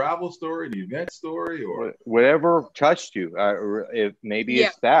like a travel story, an event story, or whatever touched you. Maybe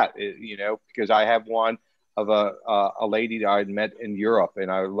it's that, because I have one of a lady that I met in Europe,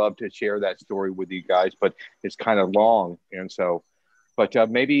 and I would love to share that story with you guys, but it's kind of long, and so. But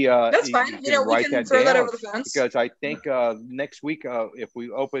maybe that's fine. You can write that throw down, that over the fence. because I think next week, if we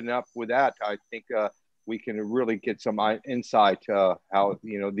open up with that, I think we can really get some insight how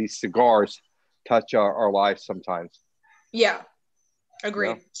these cigars touch our lives sometimes. Yeah, agreed.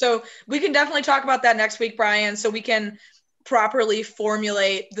 Yeah. So we can definitely talk about that next week, Brian, so we can properly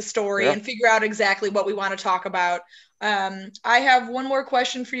formulate the story and figure out exactly what we want to talk about. I have one more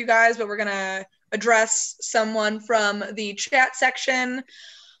question for you guys, but we're going to address someone from the chat section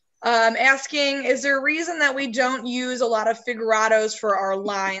asking, is there a reason that we don't use a lot of figurados for our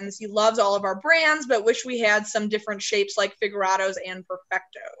lines? He loves all of our brands, but wish we had some different shapes like figurados and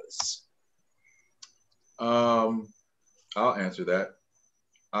perfectos. I'll answer that.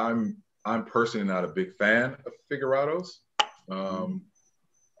 I'm personally not a big fan of figurados. I'm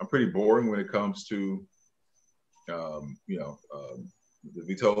pretty boring when it comes to the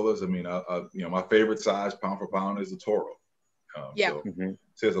Vitolas. I mean, my favorite size pound for pound is the Toro. So it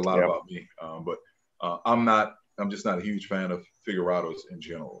says a lot about me. But I'm just not a huge fan of figurados in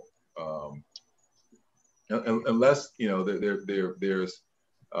general. Unless there's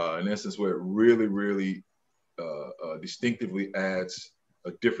an instance where it really, really distinctively adds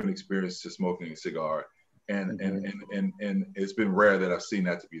a different experience to smoking a cigar, and it's been rare that I've seen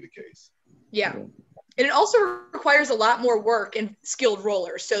that to be the case. Yeah. And it also requires a lot more work and skilled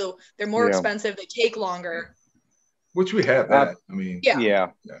rollers, so they're more expensive. They take longer. Which we have that. I mean, and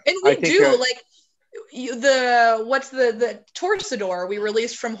we do like the Torcedor we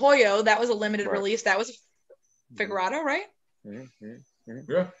released from Hoyo. That was a limited release. That was a figurado, right?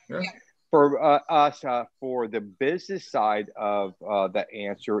 Yeah. For us, for the business side of the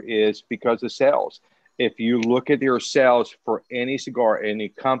answer is because of sales. If you look at your sales for any cigar, any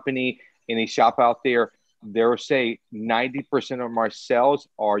company, any shop out there, they'll say 90% of my sales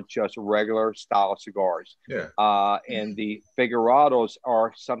are just regular style cigars. Yeah. And the figurados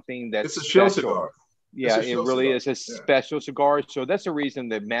are something that's it's a show cigar. Yeah, it really is a special cigar. So that's the reason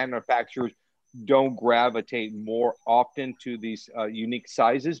that manufacturers don't gravitate more often to these unique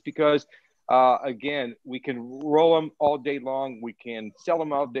sizes, because again, we can roll them all day long, we can sell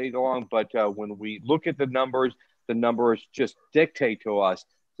them all day long, but when we look at the numbers just dictate to us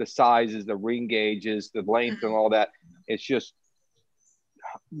the sizes, the ring gauges, the length, and all that. It's just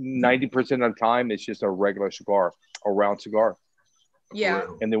 90% of the time it's just a regular cigar, a round cigar. Yeah.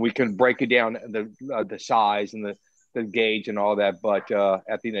 And then we can break it down, the size and the gauge and all that, but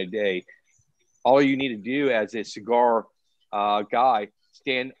at the end of the day, all you need to do as a cigar guy,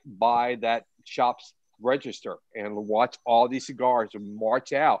 stand by that shop's register and watch all these cigars and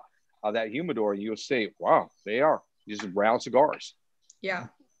march out of that humidor. You'll see, wow, they are just round cigars. Yeah.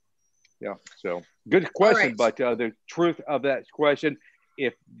 Yeah. So good question. Right. But the truth of that question,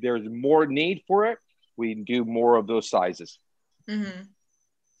 if there's more need for it, we can do more of those sizes. Mm-hmm.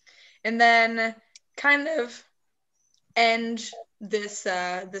 And then kind of end this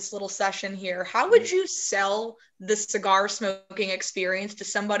little session here. How would you sell the cigar smoking experience to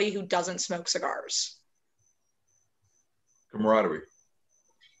somebody who doesn't smoke cigars? Camaraderie.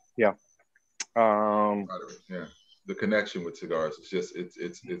 Yeah. Camaraderie. Yeah. The connection with cigars. It's just it's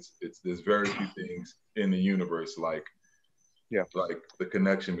there's very few things in the universe like the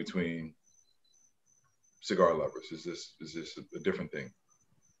connection between cigar lovers. It's just a different thing.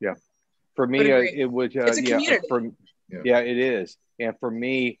 Yeah. For me, it would it's a community. It is. And for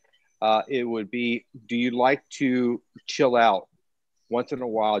me, it would be, do you like to chill out once in a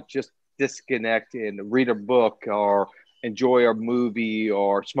while, just disconnect and read a book or enjoy a movie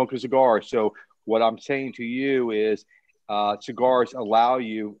or smoke a cigar? So what I'm saying to you is cigars allow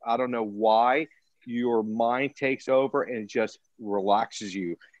you, I don't know why, your mind takes over and just relaxes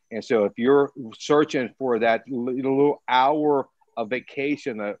you. And so if you're searching for that little hour of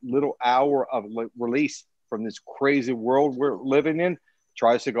vacation, a little hour of release from this crazy world we're living in,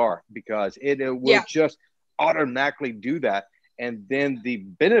 try a cigar, because it will just automatically do that. And then the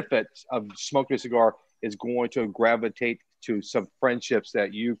benefits of smoking a cigar is going to gravitate to some friendships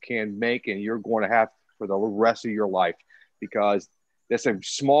that you can make and you're going to have for the rest of your life, because there's a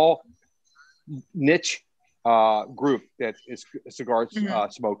small niche group that is cigar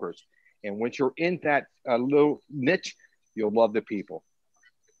smokers. And once you're in that little niche, you'll love the people.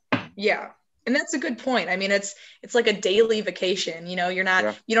 Yeah. And that's a good point. I mean, it's like a daily vacation, you know, you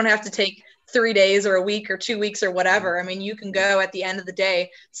don't have to take 3 days or a week or 2 weeks or whatever. I mean, you can go at the end of the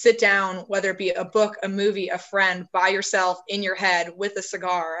day, sit down, whether it be a book, a movie, a friend, by yourself in your head with a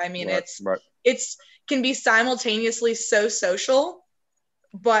cigar. I mean, it's can be simultaneously so social,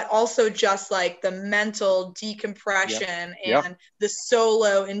 but also just like the mental decompression and the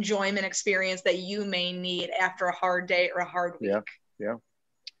solo enjoyment experience that you may need after a hard day or a hard week. Yeah.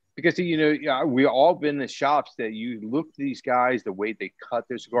 Because, we all been in the shops that you look at these guys, the way they cut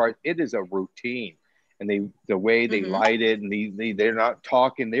their cigars, it is a routine. And the way they light it, and they're not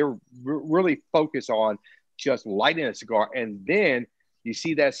talking, they're really focused on just lighting a cigar. And then you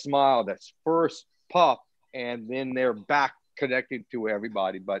see that smile, that first puff, and then they're back connected to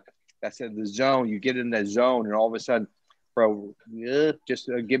everybody. But that's in the zone. You get in that zone, and all of a sudden, bro, just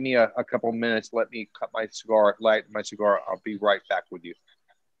give me a couple minutes. Let me cut my cigar, light my cigar. I'll be right back with you.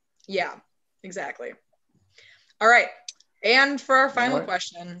 Yeah, exactly. All right. And for our final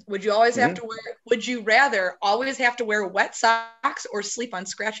question, would you always have to wear, would you rather always have to wear wet socks or sleep on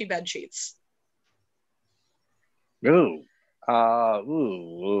scratchy bed sheets?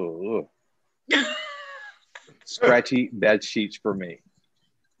 Scratchy bed sheets for me.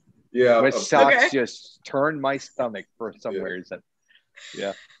 Yeah. Wet socks just turn my stomach for some reason.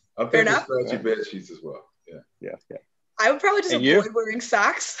 Yeah. I'm thinking scratchy bed sheets as well. Yeah. I would probably just avoid wearing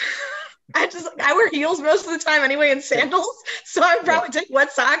socks. I wear heels most of the time anyway and sandals. So I would probably take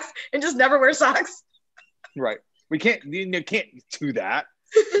wet socks and just never wear socks. Right. You can't do that.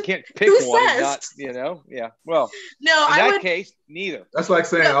 You can't pick one. Not, yeah. Well, no, in that case, neither. That's like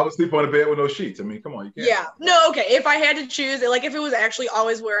saying I would sleep on a bed with no sheets. I mean, come on, you can't. Yeah. No, okay. If I had to choose, like if it was actually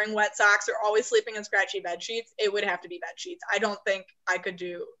always wearing wet socks or always sleeping in scratchy bed sheets, it would have to be bed sheets. I don't think I could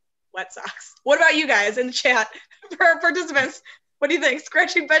do wet socks. What about you guys in the chat? For our participants, what do you think?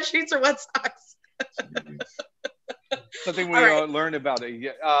 Scratchy bed sheets or wet socks? Something we learned about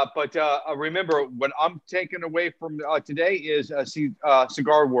it. But remember, what I'm taking away from today is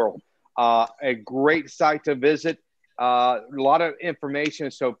Cigar World. A great site to visit. A lot of information.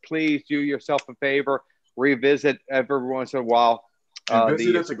 So please do yourself a favor. Revisit every once in a while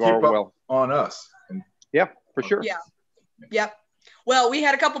the Cigar World. On us. Yeah, for sure. Yeah. Yep. Well, we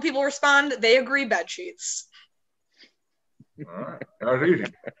had a couple people respond. They agree bed sheets. All right. That was easy.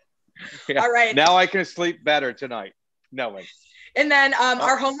 Yeah. All right. Now I can sleep better tonight, knowing. And then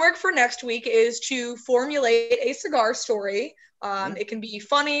our homework for next week is to formulate a cigar story. It can be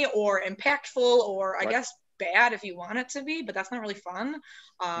funny or impactful or I guess bad if you want it to be, but that's not really fun.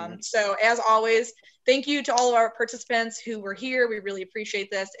 So as always, thank you to all of our participants who were here. We really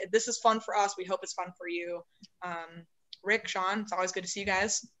appreciate this. This is fun for us. We hope it's fun for you. Rick, Sean, it's always good to see you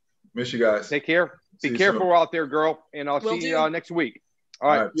guys. Miss you guys. Take care. Be careful out there, girl. And I'll see you next week. All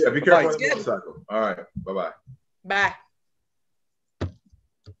right. Yeah, be careful on the motorcycle. All right. Bye-bye. Bye.